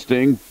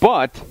interesting,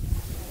 but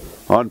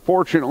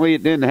unfortunately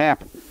it didn't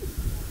happen.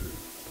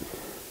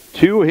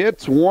 2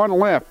 hits, 1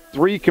 left,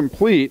 3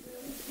 complete.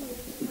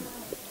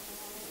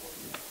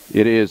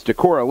 It is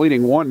Decorah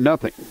leading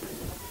 1-0.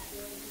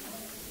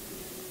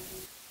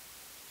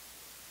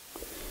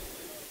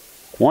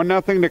 One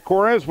nothing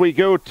Decorah as we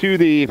go to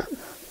the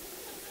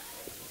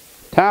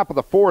top of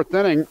the 4th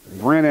inning.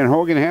 Brandon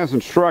Hogan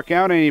hasn't struck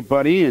out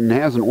anybody and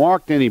hasn't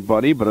walked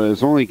anybody, but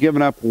has only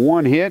given up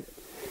 1 hit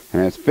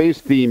and has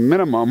faced the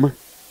minimum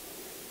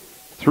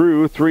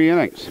through 3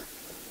 innings.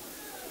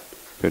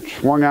 Pitch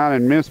swung on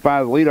and missed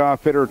by the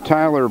leadoff hitter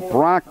Tyler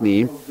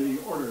Brockney.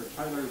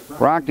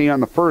 Brockney on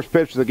the first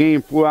pitch of the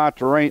game flew out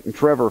to right, and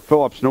Trevor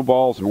Phillips, no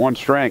balls and 1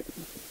 strike.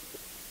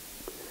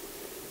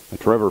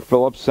 Trevor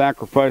Phillips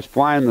sacrifice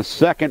fly in the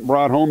second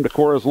brought home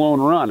Decorah's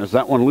lone run as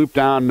that one looped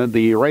down to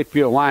the right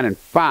field line and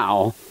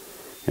foul.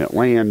 It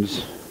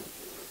lands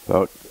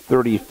about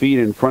 30 feet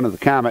in front of the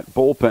Comet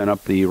bullpen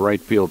up the right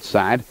field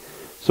side.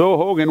 So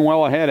Hogan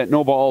well ahead at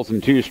no balls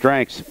and 2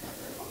 strikes.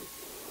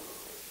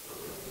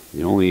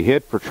 The only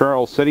hit for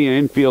Charles City, an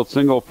infield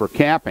single for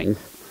Capping.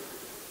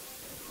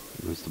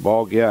 As the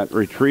ball got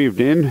retrieved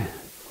in,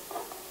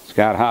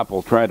 Scott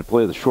Hoppel tried to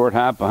play the short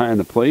hop behind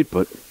the plate,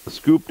 but the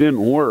scoop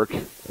didn't work.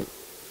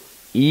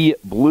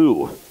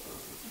 Blue.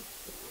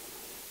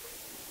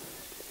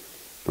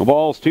 No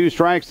balls, 2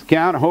 strikes to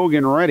count.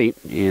 Hogan ready.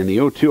 And the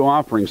 0-2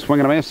 offering,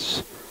 swing and a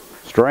miss.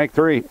 Strike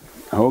 3.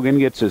 Hogan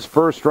gets his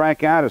first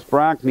strikeout as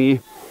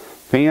Brockney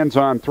fans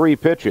on 3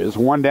 pitches.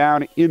 1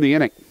 down in the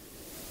inning.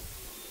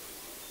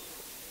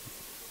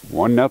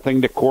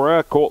 1-0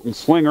 Decorah. Colton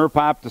Slinger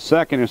popped to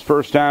second, his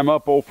first time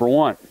up 0 for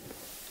 1.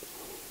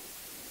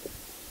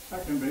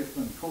 Second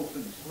baseman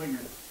Colton Slinger.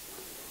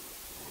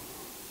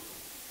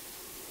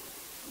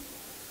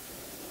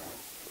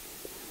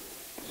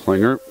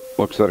 Slinger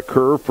looks at a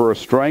curve for a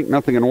strike,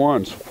 nothing in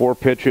 1. 4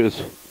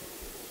 pitches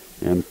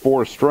and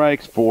 4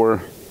 strikes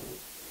for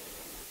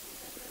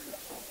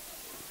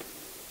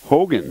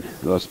Hogan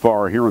thus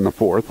far here in the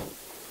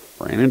 4th.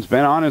 Brandon's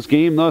been on his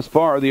game thus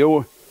far.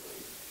 The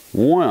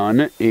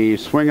 0-1, a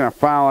swing and a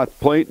foul at the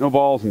plate, no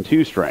balls and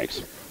 2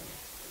 strikes.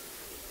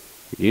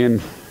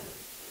 Again,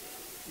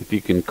 if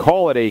you can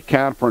call it a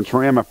conference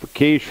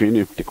ramification,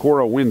 if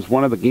Decorah wins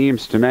one of the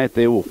games tonight,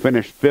 they will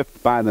finish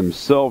 5th by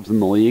themselves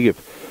in the league.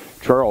 If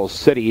Charles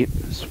City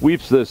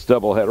sweeps this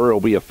doubleheader, it will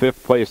be a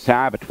 5th place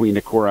tie between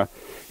Decorah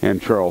and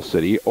Charles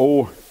City.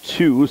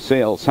 0-2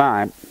 Sales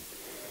High.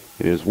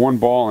 It is 1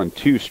 ball and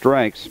 2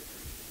 strikes.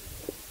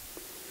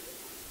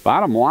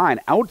 Bottom line,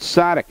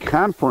 outside of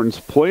conference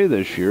play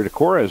this year,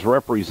 Decorah has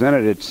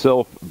represented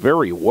itself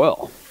very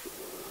well.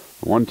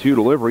 1-2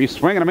 delivery,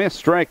 swing and a miss,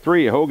 strike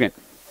 3, Hogan.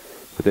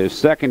 With his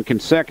 2nd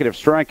consecutive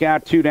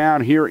strikeout, 2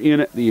 down here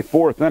in the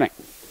 4th inning.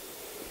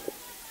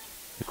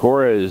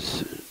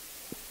 Decorah's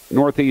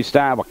Northeast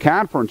Iowa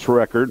Conference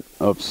record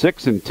of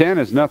 6-10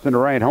 is nothing to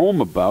write home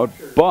about,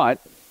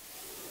 but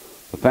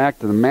the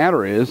fact of the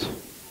matter is,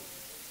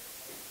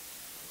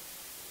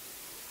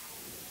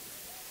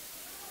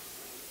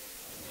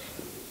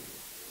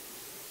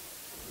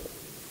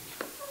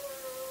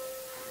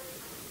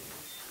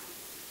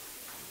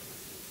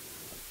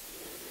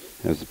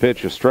 as the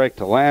pitch is strike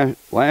to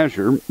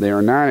Lasher, they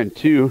are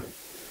 9-2.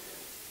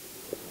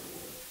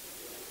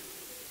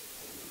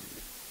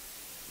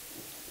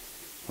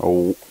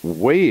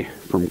 Away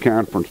from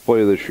conference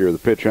play this year. The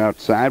pitch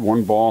outside,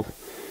 1 ball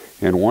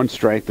and 1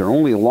 strike. Their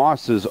only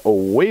losses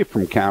away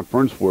from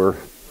conference were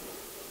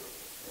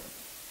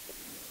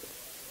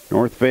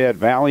North Fayette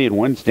Valley and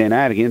Wednesday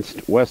night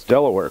against West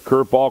Delaware.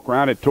 Curveball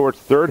grounded towards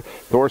third.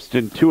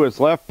 Thorsten to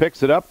his left,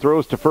 picks it up,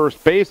 throws to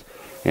first base,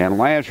 and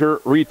Lasher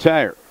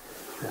retired.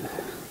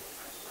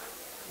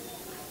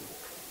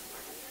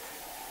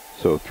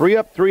 So 3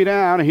 up, 3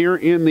 down here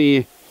in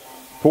the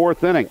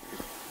 4th inning.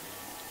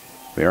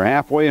 They're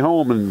halfway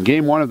home in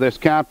game 1 of this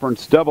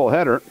conference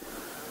doubleheader.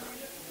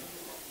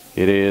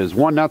 It is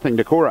 1-0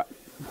 Decorah.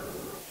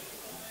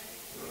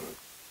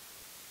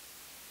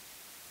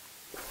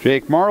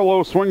 Jake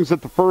Marlowe swings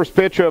at the first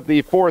pitch of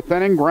the 4th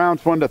inning,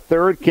 grounds 1 to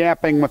third,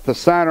 Capping with the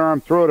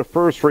sidearm throw to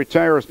first,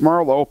 retires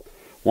Marlowe.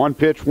 1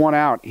 pitch, 1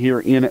 out here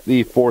in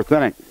the 4th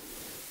inning.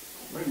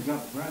 Brings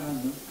up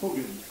Brandon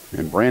Hogan.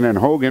 And Brandon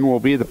Hogan will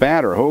be the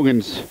batter.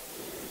 Hogan's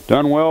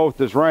done well with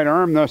his right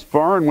arm thus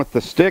far, and with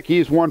the stick,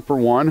 he's 1 for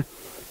 1.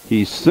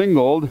 He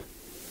singled.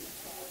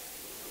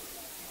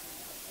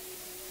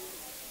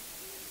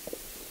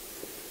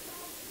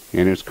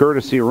 And his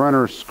courtesy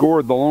runner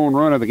scored the lone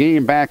run of the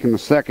game back in the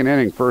 2nd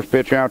inning. First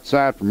pitch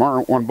outside from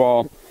Arndt, 1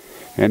 ball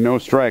and no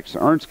strikes.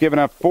 Arndt's given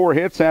up 4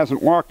 hits,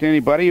 hasn't walked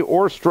anybody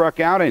or struck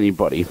out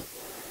anybody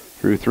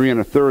through 3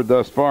 1/3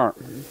 thus far.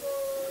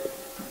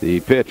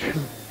 The pitch,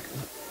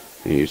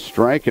 a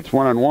strike, it's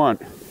 1-1.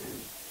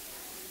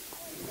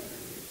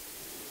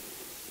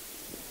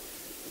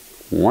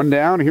 One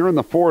down here in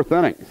the fourth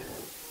inning.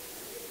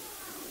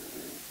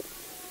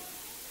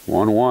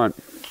 1-1.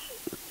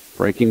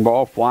 Breaking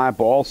ball, fly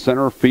ball,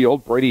 center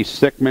field. Brady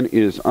Sickman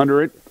is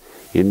under it.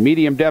 In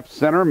medium depth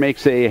center,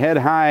 makes a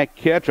head-high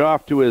catch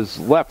off to his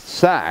left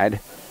side.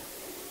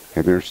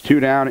 And there's two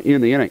down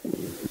in the inning.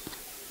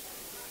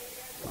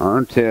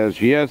 Arndt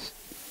has yet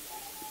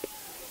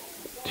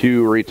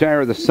to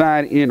retire the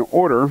side in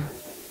order.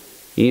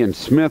 Ian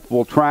Smith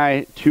will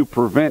try to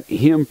prevent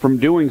him from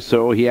doing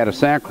so. He had a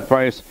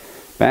sacrifice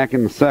back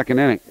in the second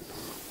inning.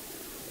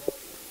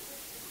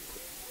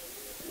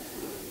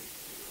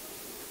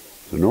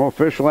 So no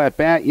official at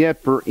bat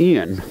yet for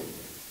Ian.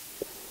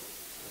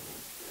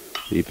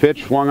 The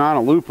pitch swung on,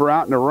 a looper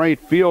out into right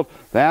field.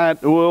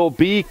 That will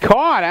be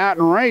caught out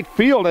in right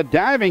field. A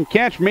diving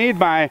catch made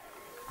by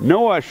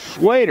Noah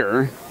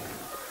Schlater.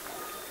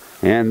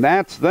 And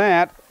that's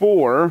that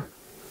for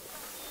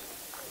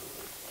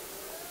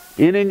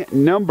inning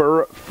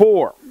number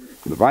 4.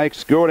 The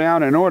Vikes go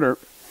down in order.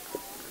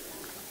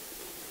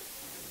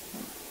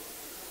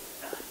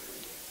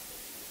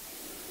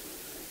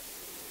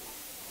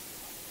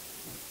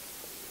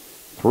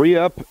 Three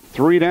up,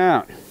 three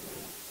down.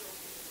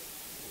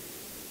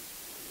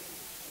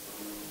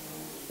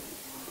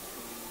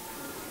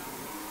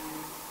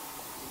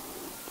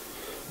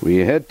 We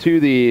head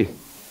to the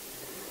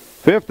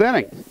 5th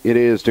inning. It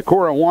is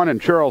Decorah 1 and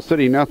Charles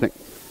City nothing.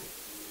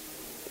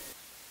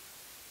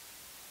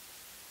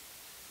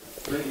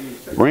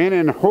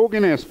 Brandon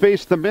Hogan has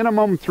faced the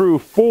minimum through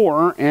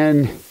 4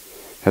 and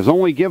has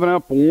only given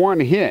up 1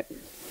 hit.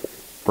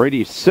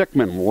 Brady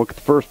Sickman will look at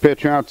the first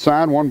pitch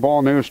outside. 1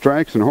 ball, no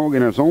strikes, and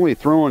Hogan has only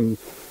thrown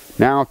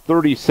now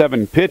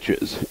 37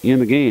 pitches in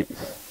the game.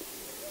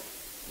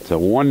 It's a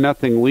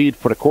 1-0 lead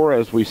for Decorah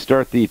as we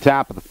start the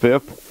top of the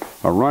 5th.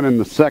 A run in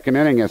the second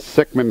inning as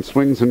Sickman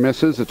swings and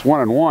misses. It's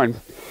 1-1.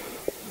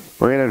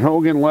 Brandon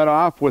Hogan led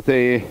off with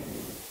a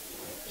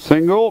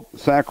single,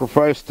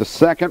 sacrificed to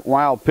second.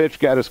 Wild pitch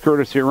got his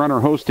courtesy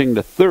runner hosting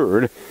to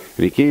third,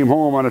 and he came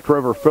home on a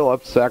Trevor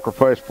Phillips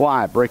sacrifice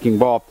fly. Breaking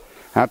ball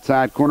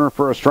outside corner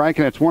for a strike,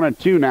 and it's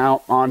 1-2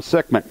 now on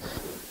Sickman.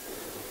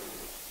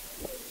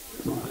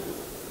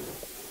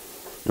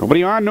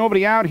 Nobody on,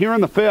 nobody out here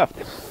in the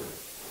 5th.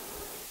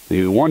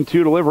 The 1-2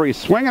 delivery,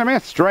 swing and a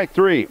miss, strike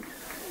 3.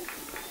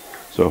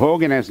 So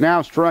Hogan has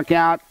now struck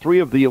out 3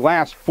 of the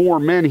last 4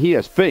 men he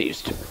has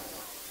faced.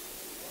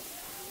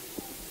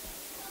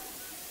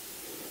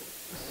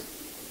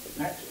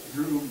 Next,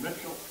 Drew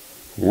Mitchell.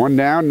 1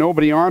 down,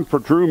 nobody on for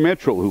Drew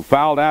Mitchell, who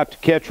fouled out to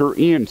catcher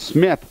Ian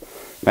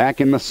Smith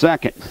back in the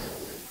second.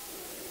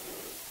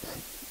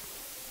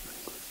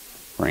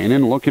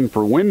 Brandon looking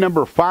for win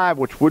number 5,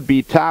 which would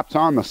be tops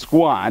on the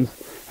squad,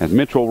 as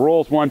Mitchell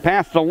rolls one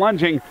past the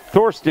lunging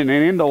Thorsten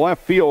and into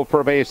left field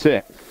for a base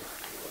hit.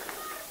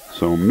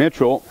 So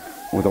Mitchell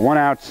with a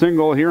 1-out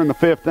single here in the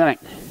 5th inning.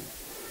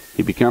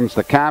 He becomes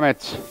the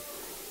Comets'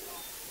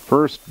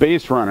 first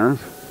base runner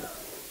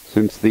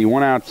since the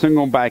 1-out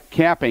single by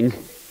Capping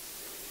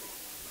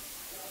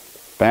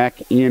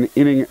back in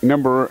inning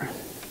number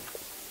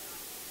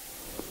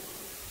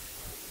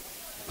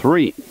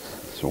 3.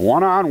 So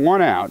 1 on,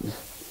 1 out.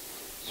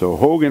 So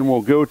Hogan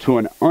will go to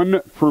an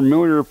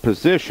unfamiliar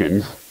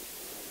position,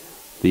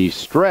 the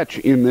stretch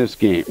in this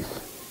game.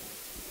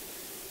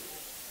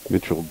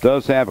 Mitchell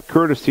does have a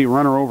courtesy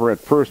runner over at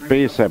first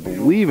base. I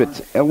believe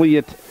it's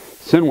Elliott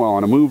Sinwell,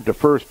 and a move to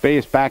first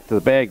base back to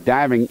the bag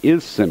diving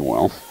is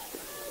Sinwell.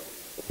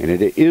 And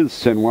it is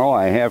Sinwell.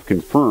 I have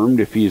confirmed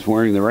if he's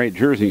wearing the right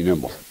jersey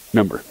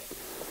number.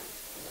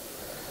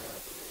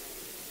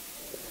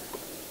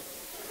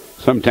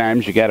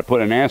 Sometimes you got to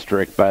put an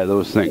asterisk by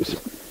those things.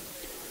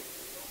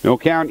 No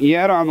count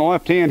yet on the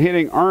left-hand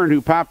hitting Arndt,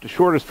 who popped to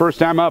short his first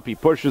time up. He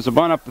pushes a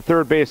bunt up the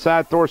third base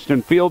side.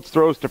 Thorsten Fields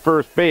throws to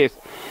first base,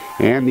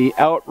 and the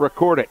out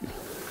recorded.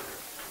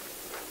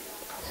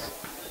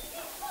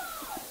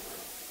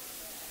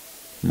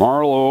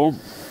 Marlowe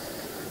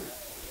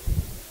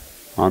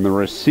on the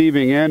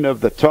receiving end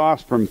of the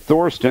toss from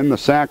Thorsten. The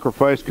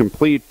sacrifice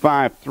complete,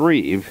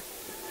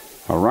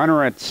 5-3. A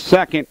runner at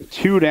second,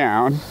 2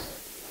 down.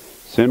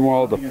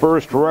 Sinwell, the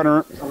first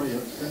runner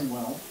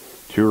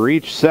to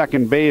reach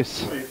second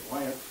base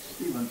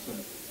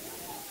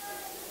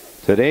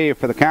today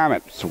for the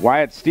Comets.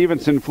 Wyatt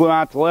Stevenson flew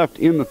out to left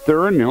in the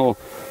third, and he'll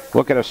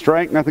look at a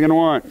strike,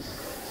 0-1.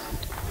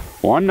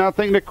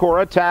 1-0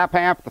 Decorah, top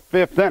half the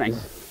 5th inning.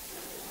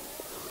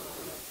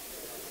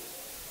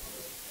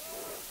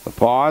 The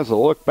pause, a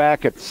look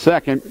back at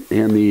second,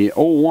 and the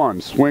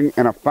 0-1 swing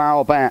and a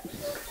foul bat.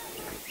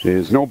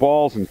 There's no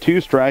balls and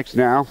 2 strikes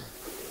now.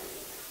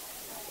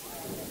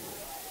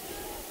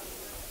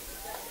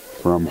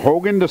 From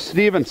Hogan to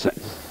Stevenson.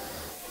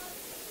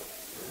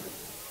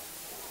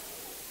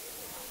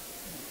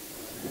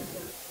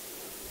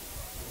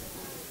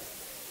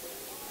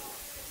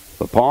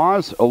 The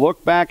pause, a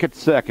look back at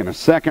second. A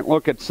second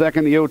look at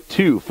second, the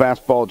 0-2.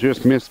 Fastball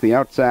just missed the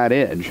outside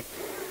edge.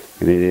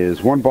 And it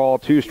is 1 ball,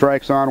 2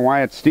 strikes on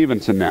Wyatt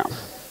Stevenson now.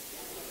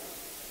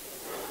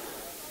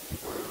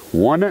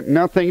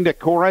 1-0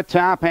 Decorah,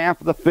 top half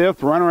of the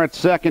fifth. Runner at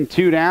second,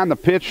 2 down. The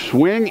pitch,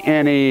 swing,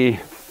 and a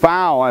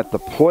foul at the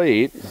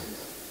plate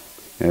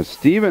as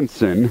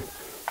Stevenson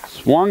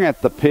swung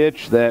at the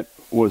pitch that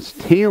was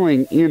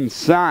tailing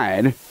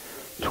inside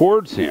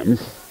towards him.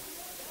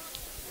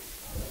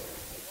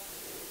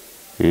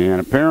 And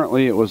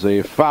apparently it was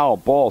a foul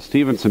ball.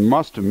 Stevenson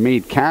must have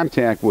made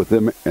contact with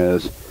him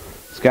as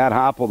Scott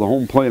Hopple, the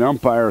home plate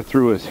umpire,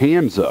 threw his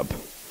hands up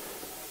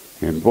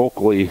and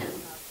vocally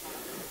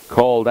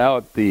called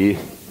out the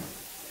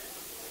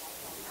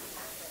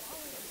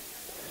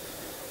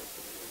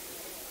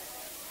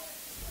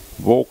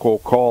vocal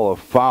call of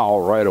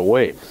foul right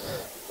away.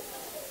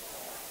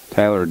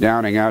 Tyler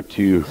Downing out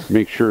to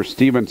make sure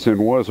Stevenson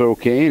was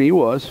okay, and he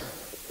was.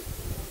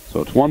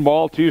 So it's 1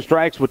 ball, 2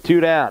 strikes with 2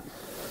 down.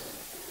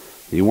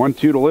 The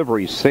 1-2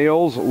 delivery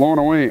sails low and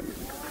away.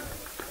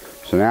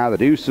 So now the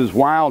deuce is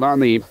wild on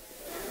the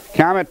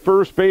Comet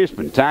first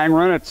baseman. Tying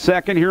run at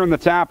second here in the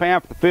top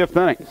half of the fifth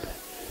inning.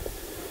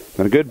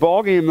 Been a good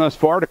ball game thus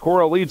far.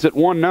 Decorah leads at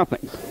 1-0.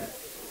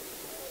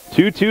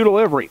 2-2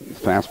 delivery.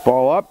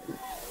 Fastball up.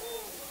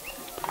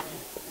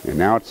 And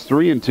now it's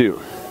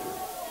 3-2.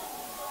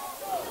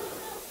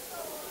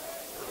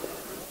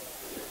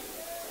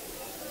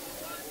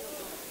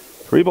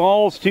 Three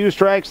balls, 2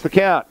 strikes, the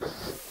count.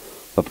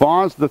 The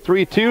pause, the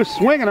 3-2,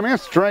 swing and a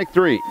miss, strike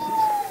 3.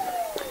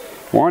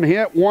 1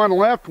 hit, 1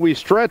 left. We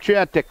stretch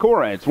at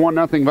Decorah. It's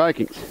 1-0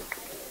 Vikings.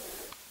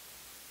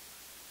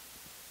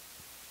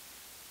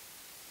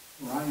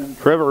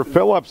 Trevor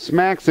Phillips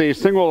smacks a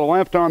single to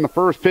left on the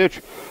first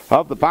pitch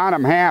of the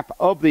bottom half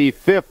of the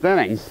fifth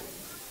inning.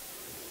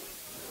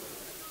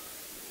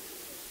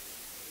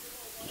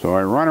 So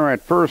a runner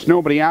at first,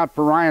 nobody out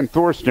for Ryan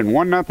Thorsten.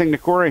 1-0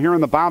 Decorah here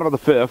in the bottom of the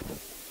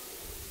fifth.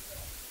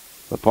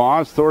 The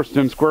pause,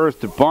 Thorsten squares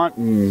to bunt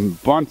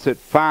and bunts it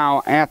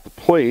foul at the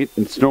plate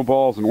and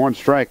snowballs and 1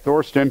 strike.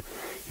 Thorsten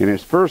in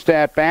his first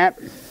at-bat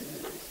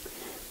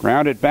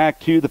grounded back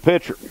to the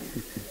pitcher.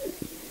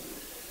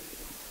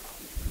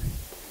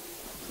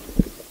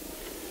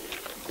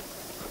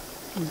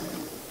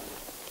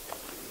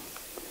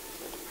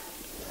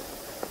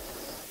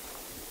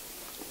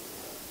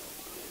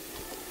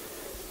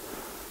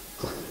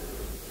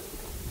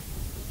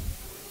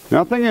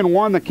 Nothing and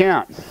 1 the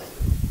count.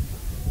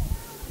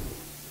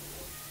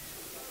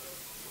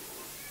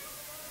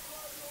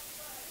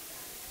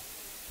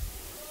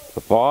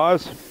 The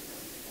pause.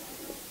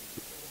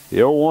 The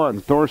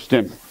 0-1.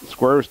 Thorsten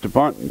squares to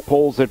bunt and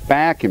pulls it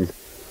back and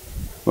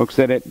looks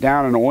at it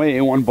down and away.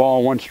 1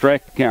 ball, 1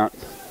 strike to count.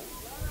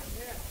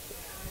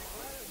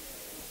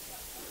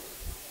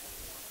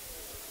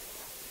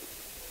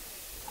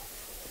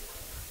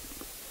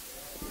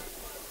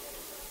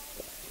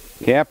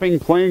 Capping,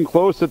 playing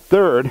close at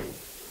third.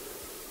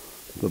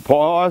 The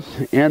pause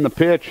and the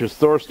pitch as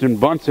Thorsten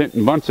bunts it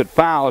and bunts it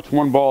foul. It's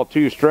 1 ball,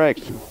 2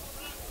 strikes.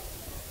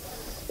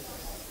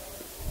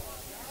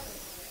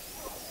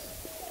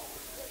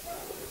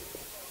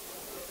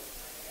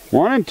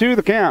 One and 2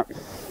 the count.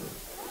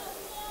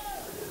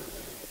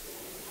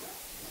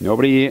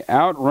 Nobody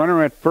out,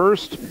 runner at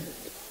first.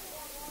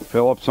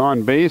 Phillips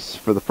on base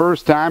for the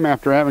first time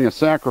after having a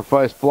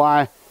sacrifice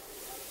fly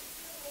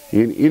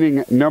in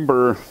inning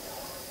number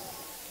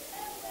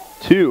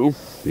 2.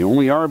 The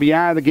only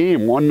RBI of the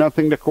game.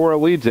 1-0 Decorah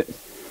leads it.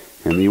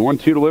 And the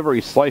 1-2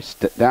 delivery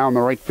sliced it down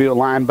the right field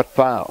line but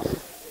foul.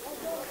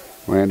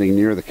 Landing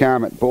near the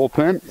Comet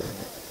bullpen.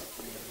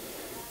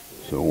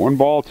 So 1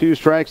 ball, 2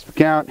 strikes to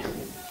count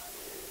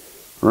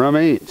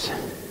remains.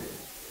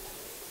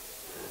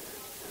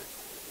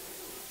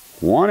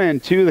 1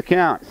 and 2 the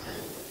count.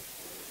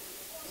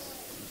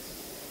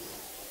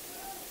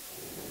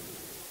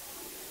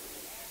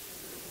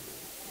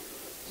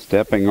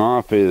 Stepping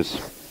off is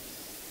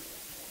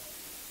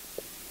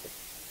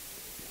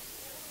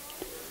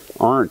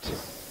Arndt.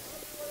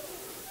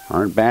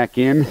 Arndt back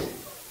in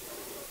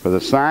for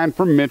the sign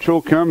from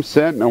Mitchell. Comes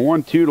set and a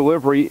 1-2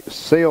 delivery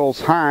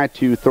sails high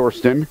to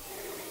Thorsten.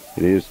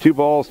 It is 2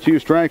 balls, 2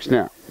 strikes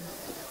now.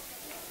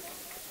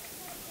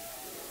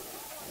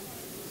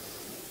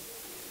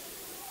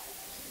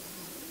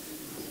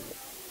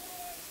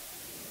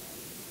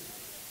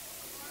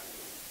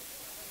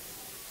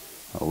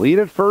 A lead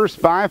at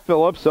first by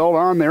Phillips, held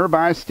on there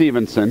by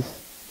Stevenson.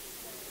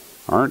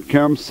 Arndt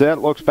comes set,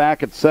 looks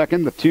back at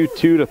second. The 2-2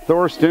 to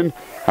Thorsten.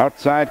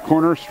 Outside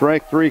corner,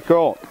 strike 3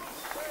 called.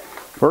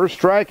 First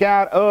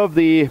strikeout of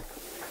the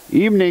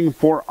evening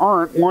for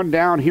Arndt. 1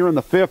 down here in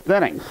the 5th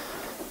inning.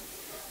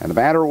 And the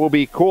batter will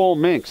be Cole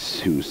Minks,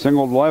 who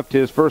singled left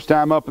his first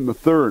time up in the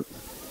 3rd.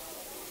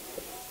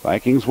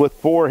 Vikings with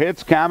 4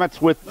 hits,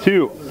 Comets with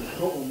 2.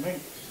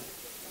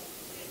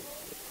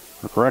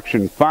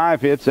 Correction,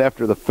 5 hits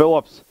after the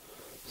Phillips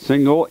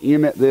single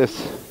in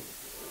this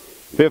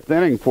 5th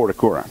inning for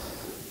Decorah.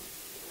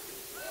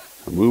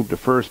 A move to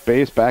first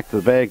base, back to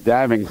the bag,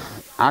 diving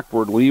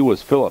awkwardly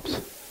was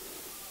Phillips.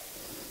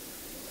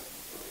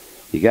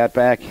 He got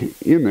back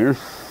in there.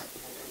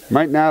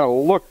 Might not have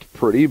looked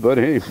pretty, but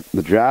hey,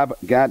 the job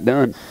got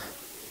done.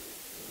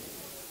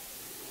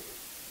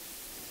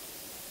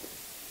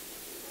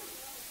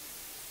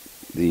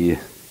 The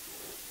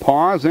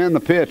pause and the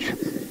pitch.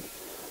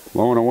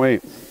 Low and away.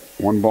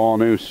 1 ball,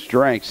 no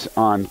strikes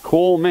on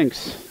Cole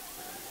Minks.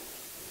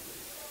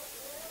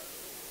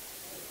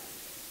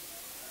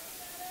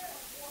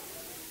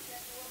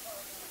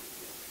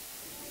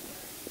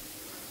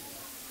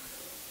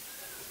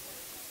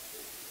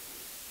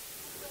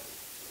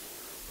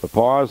 The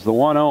pause, the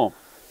 1-0.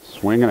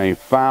 Swinging a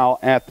foul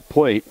at the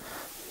plate.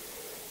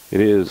 It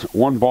is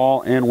 1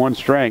 ball and 1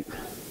 strike.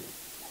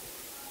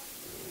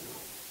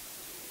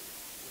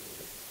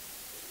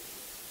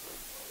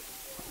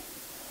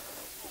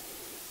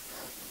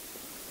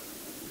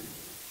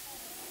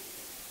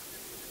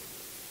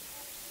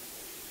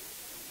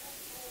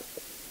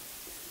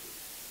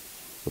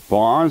 The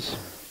pause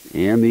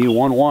and the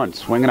 1-1.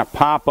 Swinging a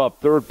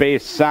pop-up third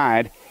base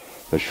side.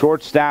 The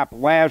shortstop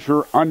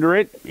Lasher under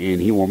it,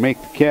 and he will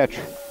make the catch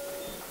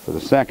for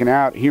the second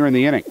out here in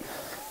the inning.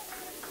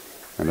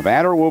 And the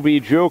batter will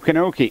be Joe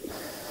Kanoki.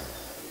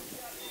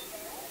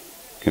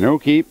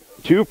 Kanoki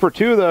 2 for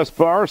 2 thus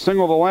far.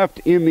 Single to left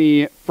in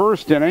the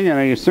first inning and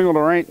a single to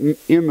right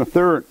in the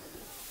third.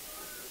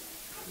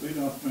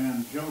 Leadoff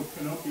man Joe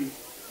Kanoki.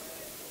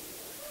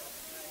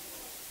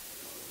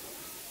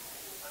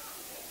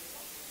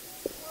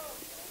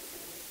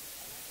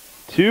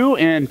 Two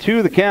and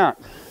 2 the count.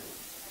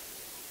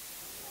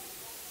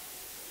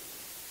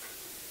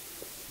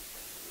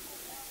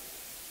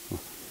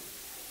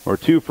 Or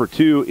 2 for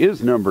 2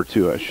 is number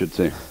 2, I should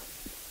say.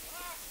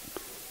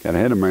 Got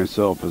ahead of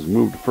myself as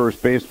move to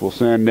first base will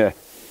send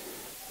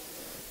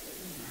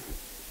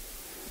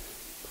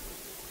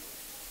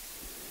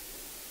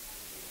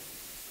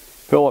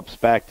Phillips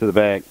back to the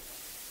bag.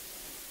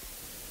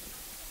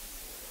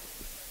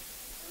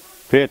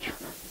 Pitch,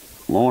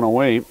 low and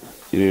away.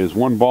 It is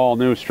 1 ball,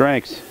 no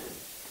strikes.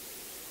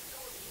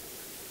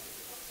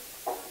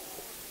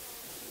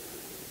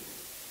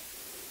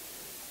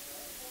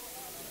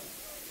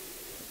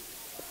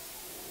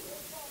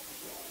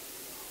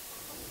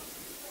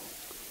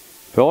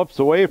 Phillips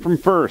away from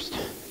first.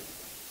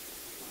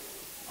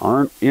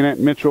 Aren't in it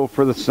Mitchell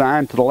for the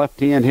side to the left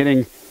hand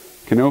hitting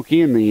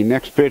Kanoki, and the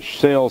next pitch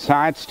sails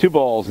high. It's 2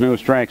 balls, no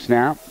strikes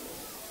now.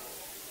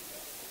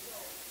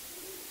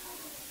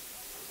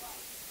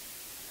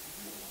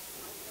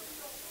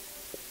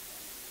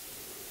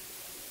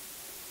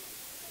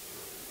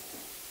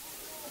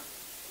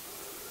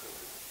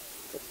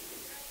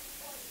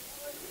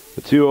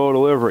 The 2-0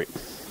 delivery.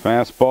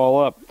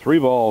 Fastball up. 3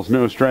 balls,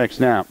 no strikes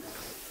now.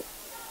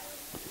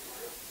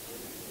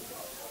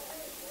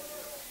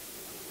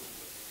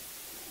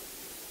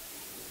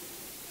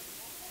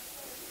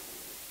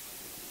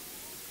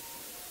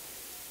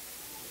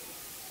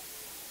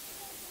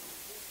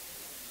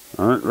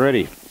 Aren't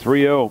ready.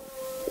 3-0.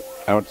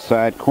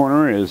 Outside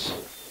corner is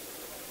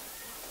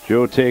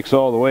Joe takes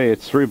all the way.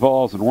 It's 3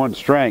 balls and 1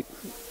 strike.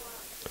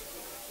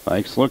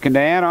 Vikes looking to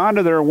add on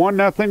to their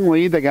 1-0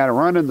 lead. They got a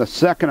run in the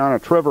second on a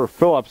Trevor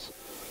Phillips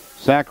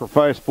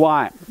sacrifice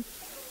fly.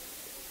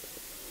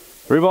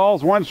 3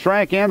 balls, 1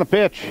 strike, and the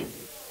pitch.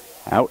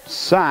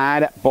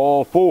 Outside,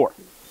 ball 4.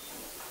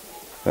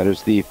 That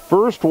is the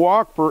first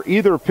walk for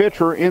either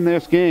pitcher in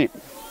this game.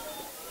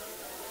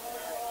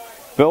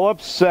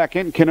 Phillips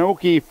second,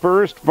 Kanoki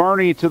first,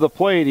 Varney to the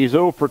plate. He's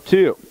 0 for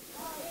 2.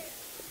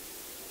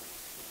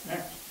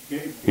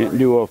 Getting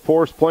to a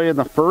force play in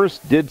the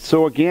first, did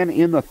so again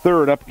in the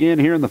third, up again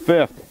here in the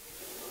 5th.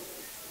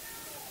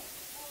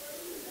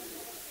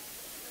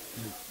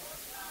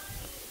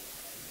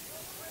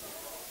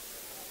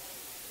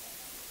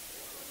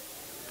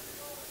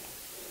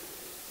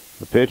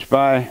 The pitch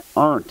by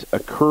Arndt, a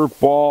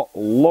curveball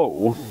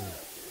low.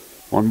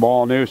 1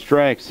 ball, no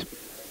strikes.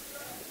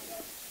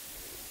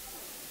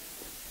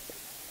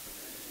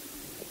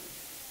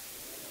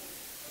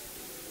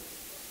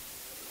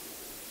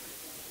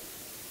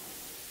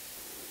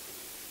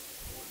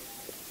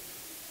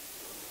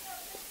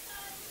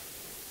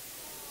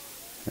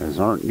 As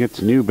Arndt gets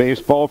a new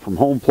baseball from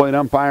home plate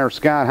umpire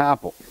Scott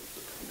Hoppel.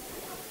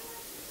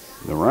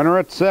 The runner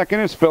at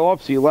second is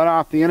Phillips. He led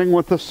off the inning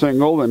with a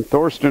single. Then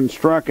Thorsten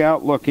struck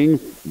out looking.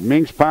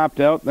 Minks popped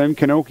out. Then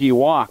Kanoki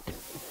walked.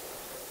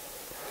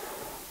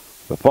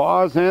 The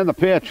pause and the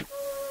pitch.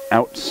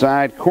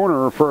 Outside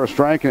corner for a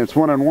strike, and it's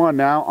 1-1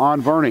 now on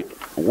Varney.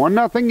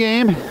 1-0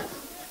 game.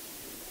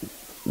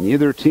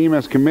 Neither team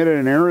has committed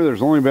an error.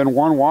 There's only been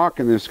 1 walk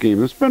in this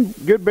game. It's been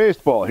good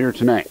baseball here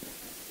tonight.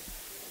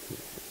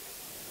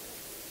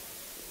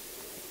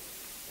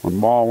 1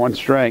 ball, 1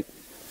 strike.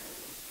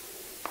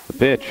 The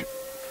pitch.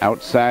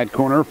 Outside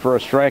corner for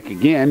a strike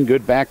again.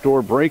 Good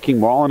backdoor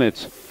breaking ball, and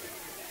it's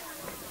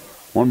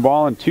 1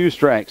 ball and 2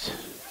 strikes.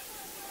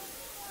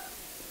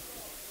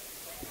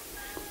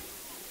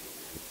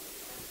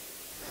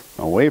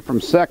 Away from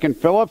second,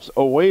 Phillips.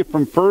 Away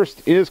from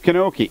first is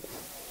Kanoki.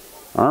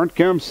 Arndt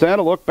comes set.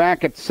 A look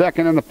back at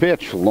second and the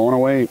pitch. Low and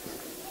away.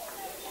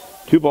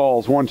 2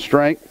 balls, 1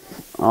 strike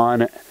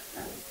on,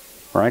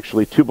 or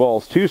actually 2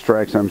 balls, 2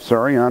 strikes, I'm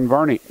sorry, on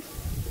Varney.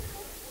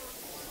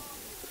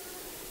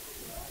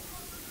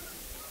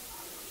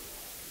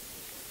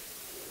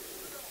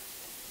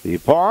 The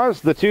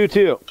pause, the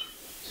 2-2.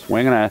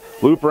 Swinging a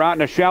looper out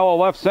in a shallow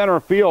left center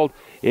field.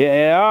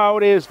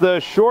 Out is the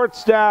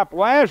shortstop,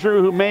 Lasher,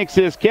 who makes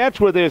his catch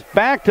with his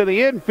back to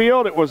the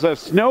infield. It was a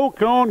snow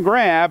cone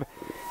grab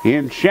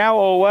in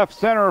shallow left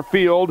center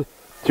field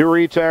to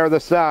retire the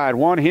side.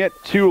 1 hit,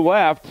 2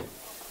 left.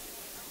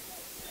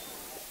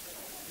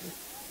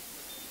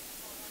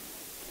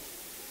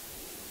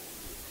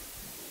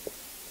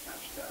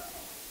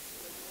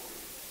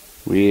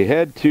 We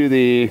head to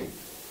the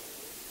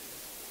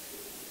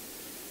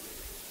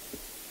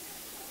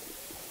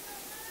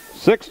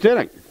sixth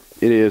inning.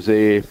 It is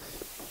a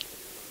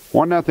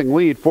 1-0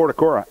 lead for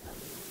Decorah.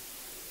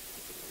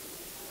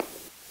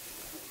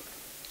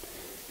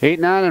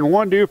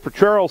 8-9-1 due for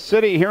Charles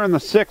City here in the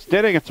sixth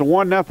inning. It's a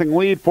 1-0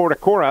 lead for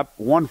Decorah.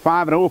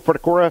 1-5-0 for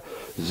Decorah.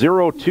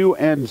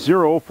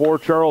 0-2-0 for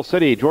Charles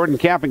City. Jordan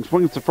Capping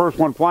swings the first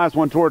one, flies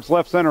one towards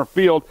left center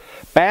field.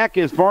 Back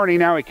is Varney.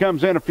 Now he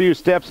comes in a few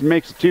steps and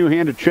makes a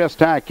two-handed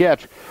chest-high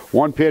catch.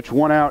 1 pitch,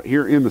 1 out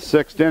here in the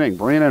sixth inning.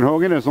 Brandon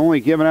Hogan has only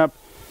given up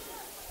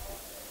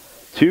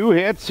 2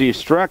 hits. He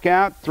struck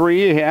out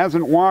 3. He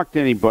hasn't walked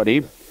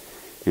anybody.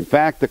 In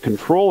fact, the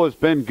control has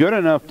been good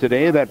enough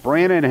today that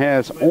Brandon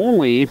has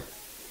only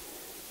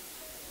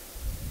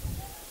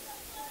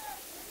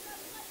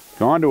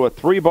gone to a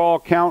 3-ball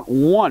count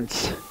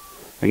once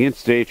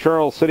against a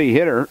Charles City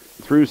hitter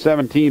through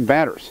 17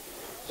 batters.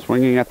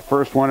 Swinging at the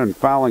first one and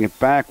fouling it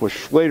back was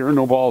Schlater.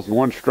 No balls and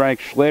 1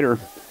 strike. Schlater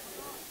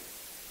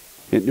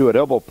into a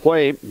double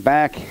play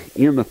back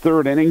in the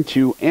third inning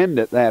to end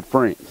it that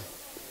frame.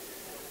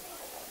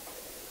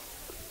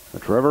 The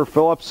Trevor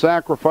Phillips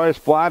sacrifice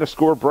fly to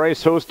score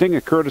Bryce Hosting,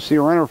 a courtesy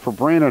runner for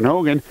Brandon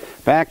Hogan.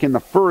 Back in the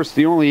first,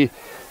 the only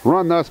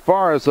run thus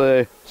far is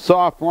a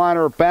soft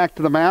liner back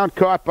to the mound,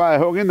 caught by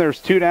Hogan.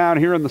 There's 2 down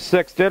here in the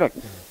sixth inning.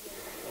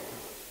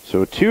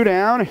 So 2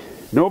 down,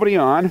 nobody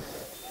on.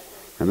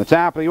 And the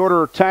top of the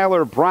order,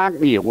 Tyler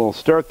Brockney will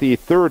start the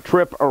third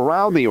trip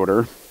around the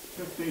order.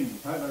 15,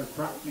 Tyler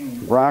Brockney.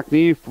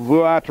 Brockney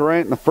flew out to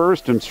right in the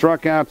first and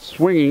struck out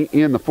swinging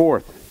in the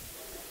fourth.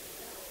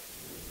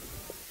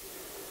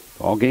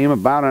 Ball game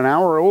about an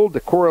hour old.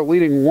 Decorah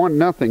leading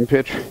 1-0.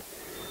 Pitch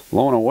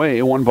blown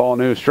away. 1 ball,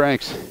 no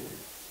strikes.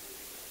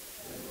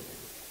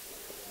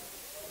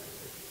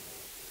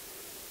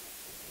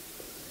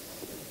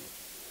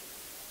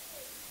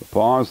 The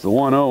pause, the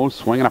 1-0.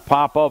 Swinging a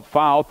pop-up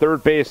foul.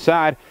 Third base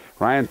side.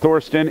 Ryan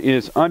Thorsten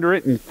is under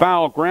it in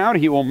foul ground.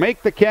 He will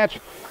make the catch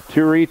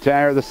to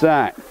retire the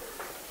side.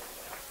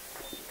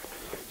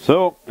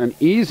 So, an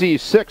easy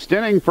sixth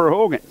inning for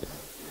Hogan.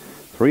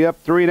 3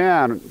 up, 3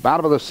 down.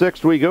 Bottom of the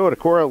sixth we go.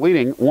 Decorah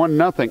leading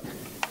 1-0.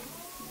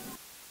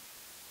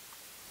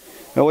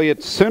 Elliot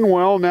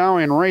Sinwell now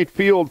in right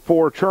field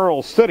for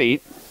Charles City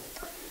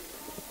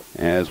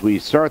as we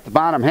start the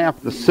bottom half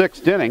of the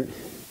sixth inning.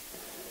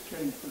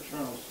 Change for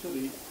Charles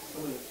City.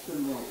 Elliot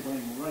Sinwell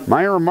playing right.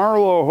 Meyer,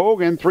 Marlowe,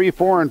 Hogan, 3,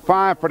 4, and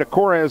 5 for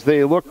Decorah as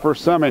they look for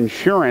some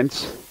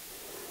insurance.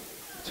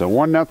 It's a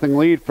 1-0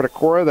 lead for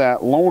Decorah.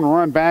 That lone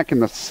run back in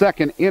the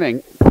second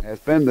inning has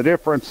been the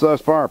difference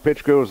thus far.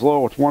 Pitch goes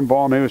low. It's 1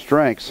 ball, no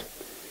strikes.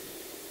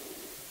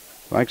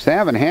 Vikes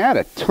haven't had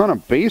a ton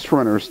of base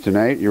runners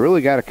tonight. You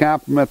really got to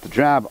compliment the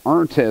job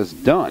Arndt has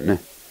done.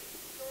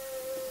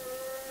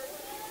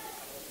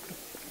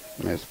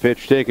 This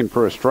pitch taken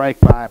for a strike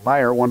by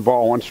Meyer. 1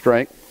 ball, 1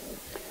 strike.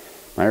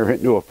 Meyer hit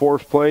into a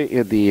force play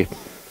in the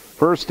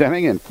first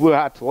inning and flew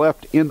out to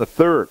left in the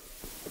third.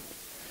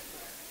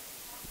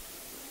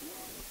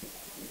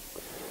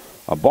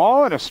 A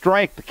ball and a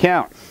strike to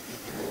count.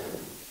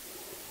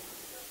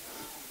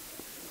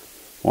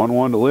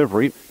 1-1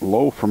 delivery,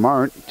 low from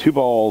Arndt. 2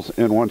 balls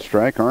and 1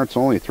 strike. Arndt's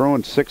only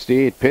thrown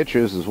 68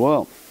 pitches as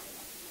well.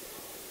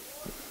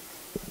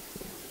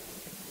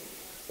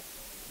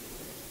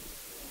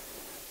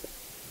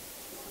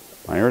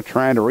 Meyer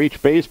trying to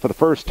reach base for the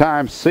first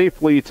time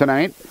safely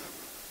tonight.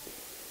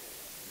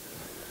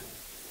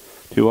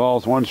 2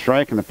 balls, 1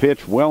 strike, and the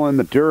pitch well in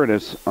the dirt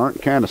as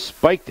Arndt kind of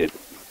spiked it.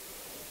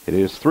 It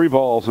is 3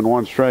 balls and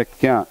 1 strike to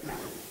count.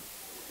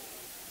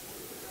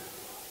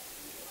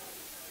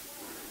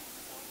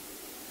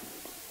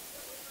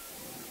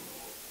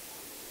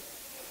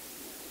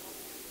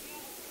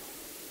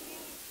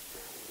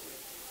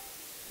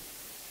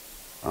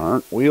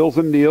 Arndt wheels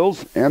and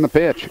deals, and the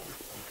pitch.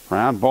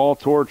 Round ball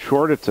toward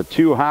short. It's a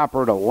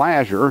 2-hopper to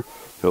Lasher.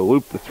 He'll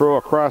loop the throw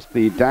across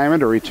the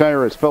diamond to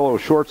retire his fellow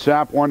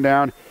shortstop. 1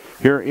 down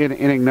here in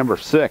inning number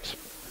 6.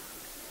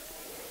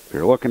 If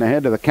you're looking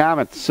ahead to the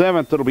Comet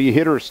 7th, it'll be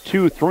hitters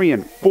 2, 3,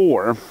 and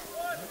 4.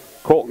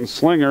 Colton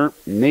Slinger,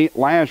 Nate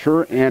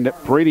Lasher, and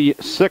Brady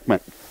Sickman.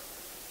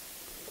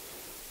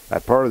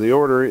 That part of the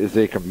order is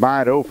a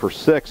combined 0 for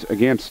 6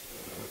 against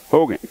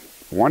Hogan.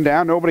 1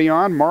 down, nobody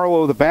on.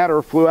 Marlowe, the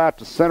batter, flew out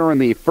to center in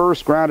the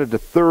first, grounded to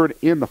third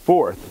in the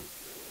fourth.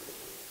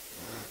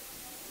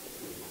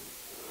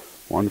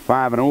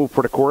 1-5-0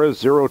 for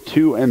Decorah,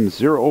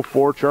 0-2-0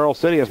 for Charles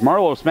City as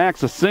Marlowe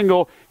smacks a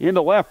single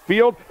into left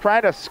field.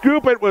 Tried to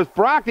scoop it with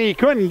Brockney. He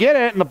couldn't get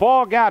it, and the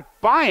ball got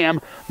by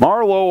him.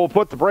 Marlowe will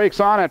put the brakes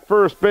on at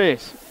first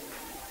base.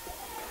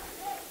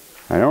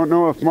 I don't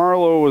know if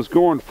Marlowe was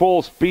going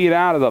full speed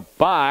out of the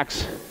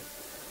box,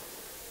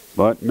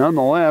 but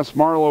nonetheless,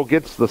 Marlowe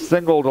gets the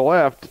single to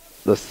left.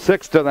 The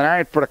 6th of the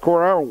night for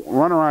Decorah.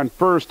 Runner on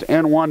first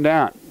and one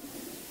down.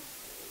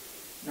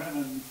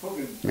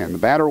 And the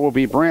batter will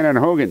be Brandon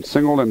Hogan.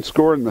 Singled and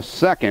scored in the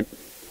 2nd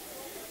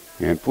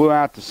and flew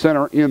out to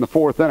center in the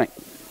 4th inning.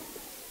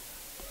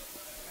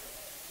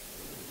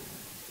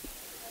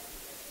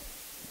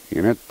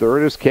 In at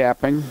third is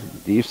Capping.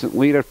 Decent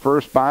lead at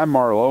first by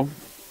Marlowe.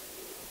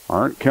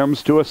 Arndt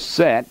comes to a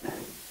set.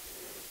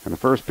 And the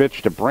first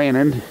pitch to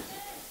Brandon.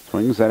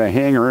 Swings at a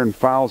hanger and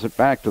fouls it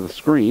back to the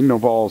screen. No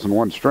balls and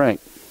one strike.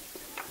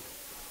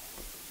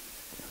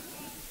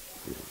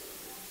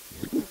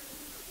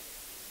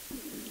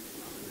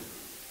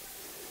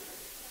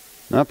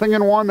 Nothing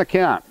in one the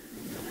count.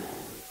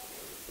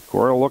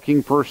 Decorah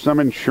looking for some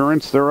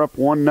insurance. They're up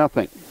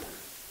 1-0.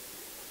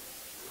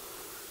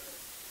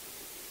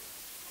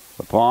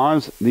 The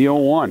pause, the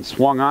 0-1.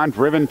 Swung on,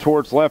 driven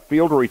towards left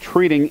field.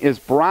 Retreating is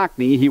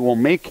Brockney. He will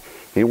make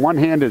a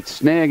one-handed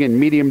snag in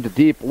medium to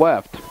deep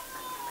left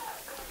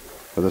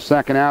for the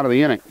second out of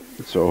the inning.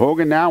 So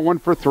Hogan now 1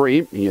 for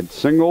 3. He had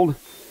singled,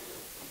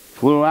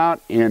 flew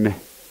out, and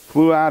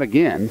flew out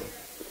again.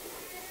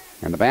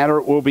 And the batter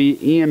will be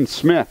Ian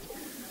Smith.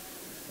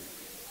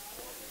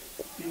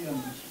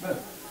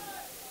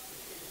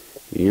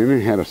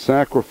 Ian had a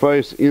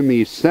sacrifice in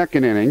the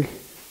 2nd inning.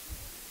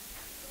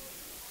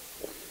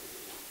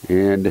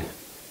 And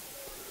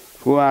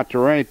flew out to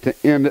right to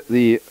end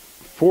the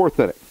 4th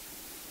inning.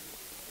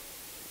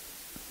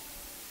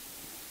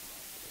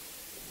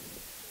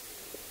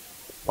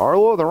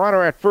 Marlowe, the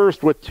runner at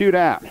first with 2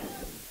 down.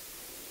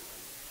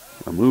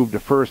 A move to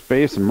first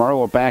base, and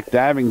Marlowe back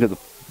diving to the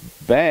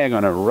bag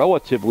on a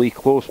relatively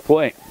close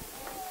play.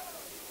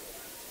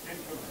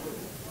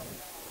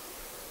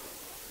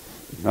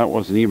 That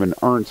wasn't even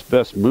Arndt's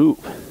best move.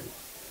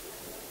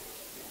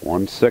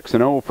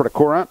 1-6-0 for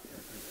Decorah.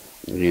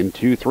 And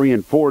 2, 3,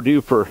 and 4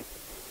 due for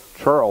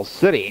Charles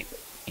City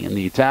in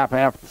the top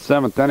half of the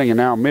 7th inning. And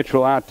now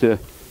Mitchell out to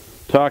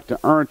talk to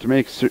Arndt to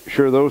make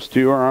sure those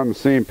two are on the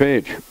same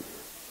page.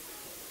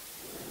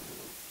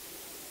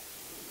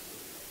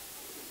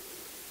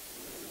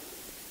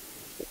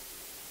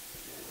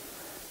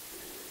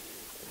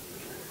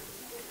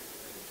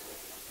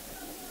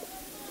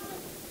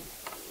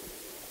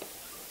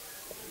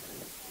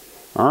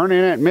 Arndt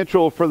in at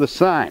Mitchell for the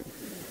sign.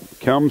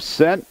 Comes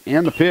set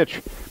and the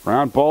pitch.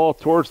 Ground ball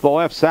towards the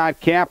left side.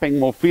 Capping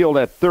will field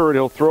at third.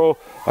 He'll throw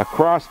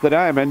across the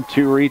diamond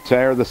to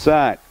retire the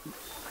side.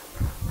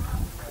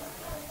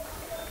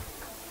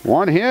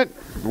 1 hit,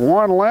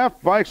 1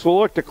 left. Vikes will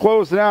look to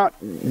close it out.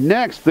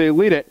 Next, they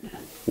lead it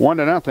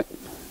 1-0.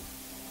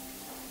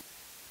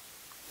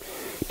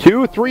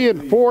 2, 3,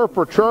 and 4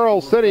 for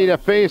Charles City to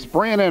face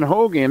Brandon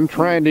Hogan,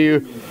 trying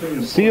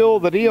to seal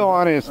the deal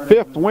on his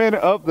 5th win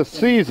of the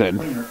season.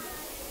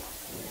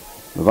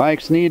 The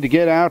Vikes need to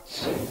get out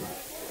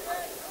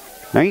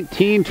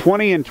 19,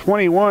 20, and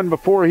 21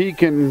 before he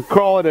can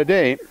call it a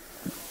day.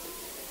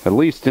 At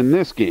least in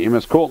this game,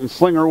 as Colton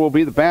Slinger will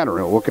be the batter.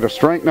 He'll look at a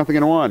strike,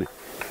 0-1.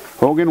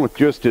 Hogan with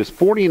just his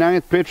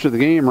 49th pitch of the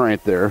game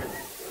right there.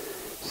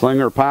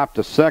 Slinger popped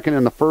to second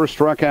in the first,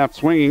 struck out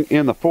swinging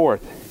in the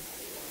 4th.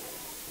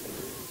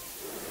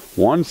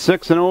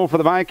 1-6-0 for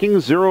the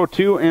Vikings,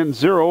 0-2 and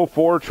 0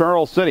 for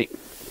Charles City.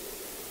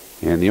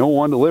 And the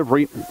 0-1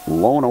 delivery,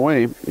 low and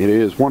away. It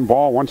is 1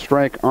 ball, 1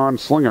 strike on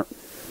Slinger.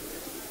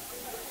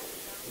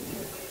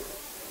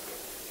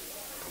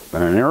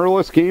 Been an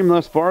errorless game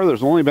thus far.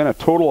 There's only been a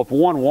total of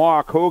 1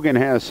 walk. Hogan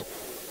has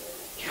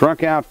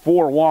struck out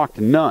 4, walked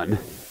none.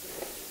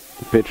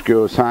 The pitch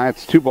goes high.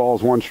 It's 2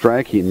 balls, 1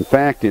 strike. In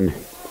fact, in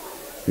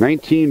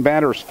 19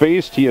 batters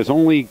faced, he has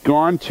only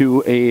gone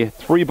to a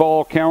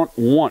 3-ball count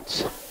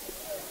once.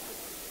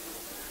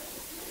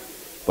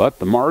 But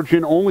the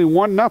margin only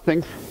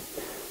 1-0.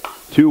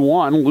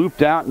 2-1,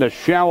 looped out into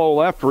shallow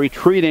left,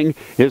 retreating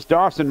is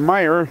Dawson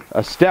Meyer.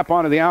 A step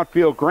onto the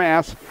outfield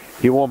grass.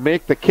 He will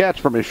make the catch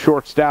from his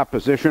shortstop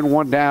position.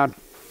 1 down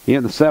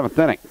in the 7th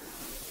inning.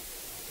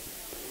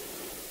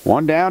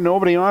 1 down,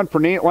 nobody on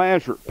for Nate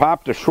Lasher.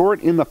 Popped to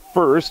short in the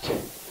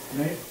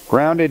 1st.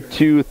 Grounded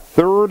to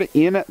 3rd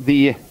in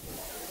the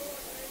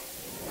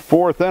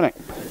 4th inning.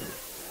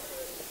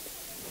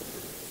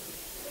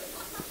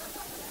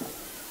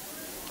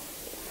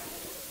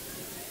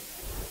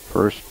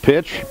 First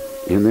pitch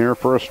in there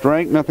for a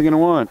strike,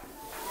 0-1.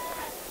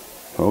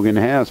 Hogan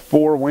has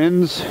 4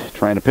 wins,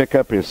 trying to pick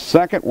up his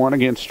 2nd one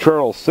against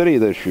Charles City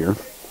this year.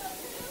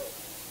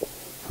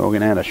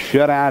 Hogan had a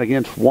shutout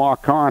against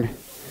Waukon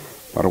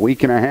about a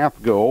week and a half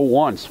ago.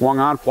 0-1, swung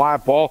on, fly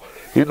ball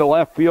into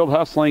left field.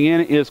 Hustling in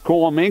is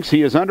Cole Minks.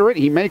 He is under it.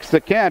 He makes the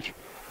catch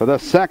for the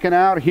 2nd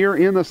out here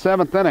in the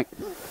 7th inning.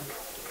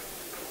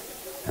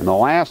 And the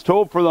last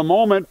hope for the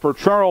moment for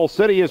Charles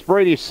City is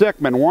Brady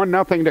Sickman.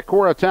 1-0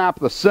 Decorah top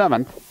of the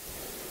 7th.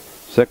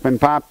 Sickman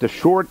popped to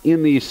short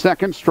in the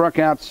 2nd, struck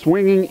out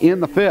swinging in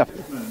the 5th.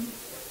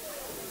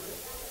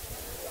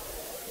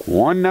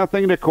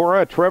 1-0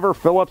 Decorah. Trevor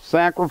Phillips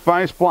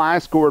sacrifice fly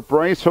scored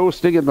Bryce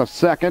Hosting in the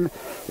second.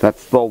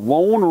 That's the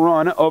lone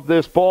run of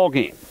this ball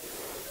game.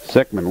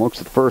 Sickman looks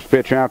at the first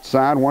pitch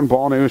outside. 1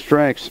 ball, no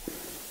strikes.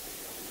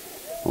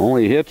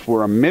 Only hits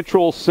were a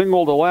Mitchell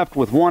single to left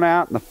with 1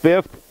 out in the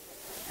 5th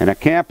and a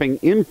capping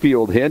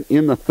infield hit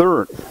in the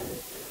 3rd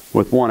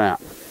with 1 out.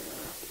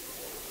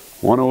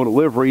 1-0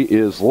 delivery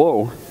is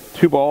low.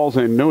 2 balls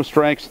and no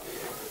strikes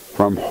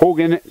from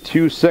Hogan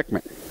to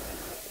Sickman.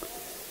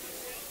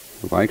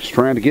 The Vikes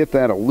trying to get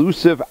that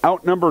elusive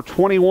out number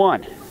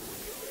 21.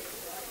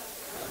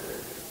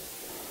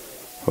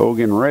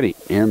 Hogan ready,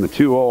 and the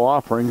 2-0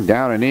 offering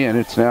down and in.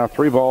 It's now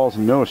 3 balls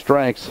and no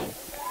strikes.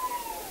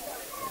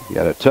 You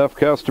got a tough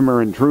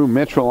customer in Drew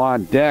Mitchell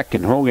on deck,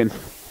 and Hogan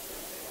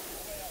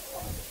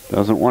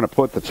doesn't want to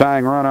put the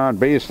tying run on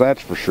base,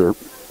 that's for sure.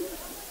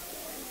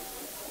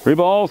 3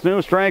 balls, no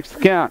strikes to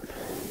count.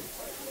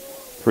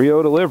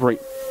 3-0 delivery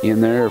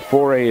in there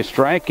for a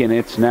strike, and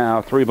it's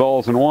now 3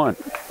 balls and 1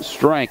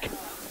 strike.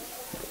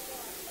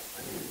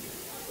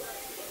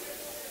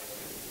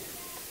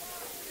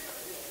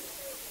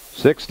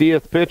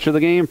 '60th pitch of the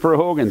game for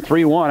Hogan.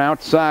 3-1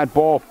 outside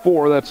ball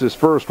 4. That's his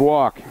first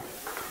walk.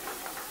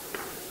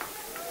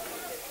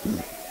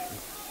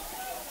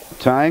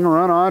 Tying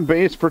run on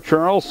base for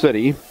Charles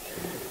City.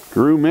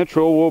 Drew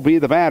Mitchell will be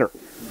the batter.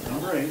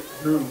 Number 8,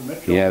 Drew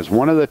Mitchell. He has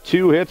 1 of the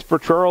 2 hits for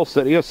Charles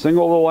City. A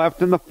single to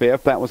left in the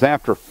 5th. That was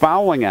after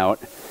fouling out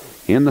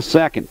in the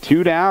 2nd.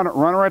 2 down,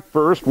 runner at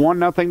first.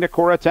 1-0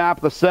 Decorah, top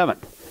of the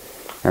 7th.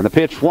 And the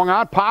pitch swung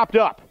out, popped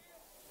up.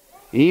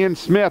 Ian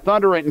Smith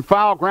under it and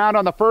foul ground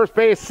on the first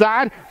base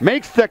side.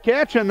 Makes the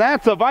catch, and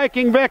that's a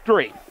Viking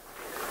victory.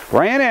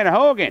 Brandon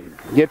Hogan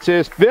gets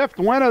his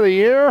 5th win of the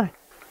year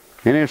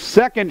and his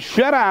 2nd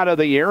shutout of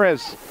the year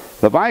as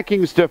the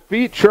Vikings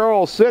defeat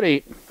Charles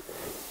City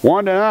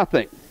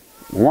 1-0.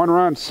 1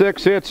 run,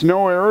 6 hits,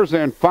 no errors,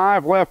 and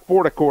 5 left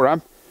for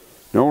Decorah.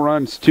 No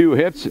runs, 2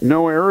 hits,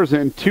 no errors,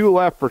 and 2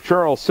 left for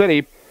Charles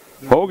City.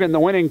 Hogan, the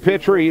winning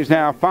pitcher, he's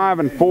now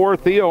 5-4.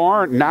 Theo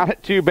Arndt,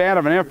 not too bad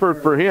of an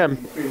effort for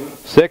him.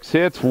 6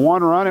 hits,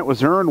 1 run, it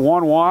was earned,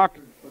 1 walk,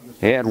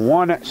 and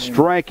 1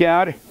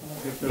 strikeout.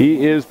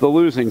 He is the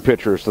losing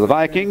pitcher. So the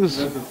Vikings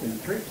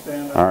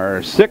are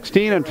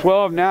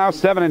 16-12 now,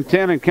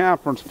 7-10 in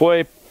conference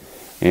play.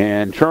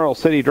 And Charles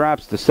City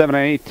drops to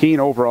 7-18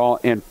 overall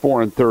and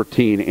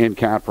 4-13 in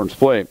conference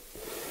play.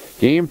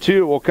 Game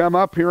 2 will come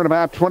up here in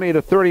about 20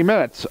 to 30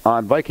 minutes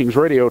on Vikings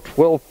Radio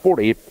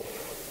 1240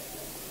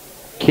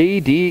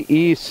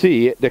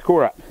 KDEC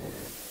Decorah.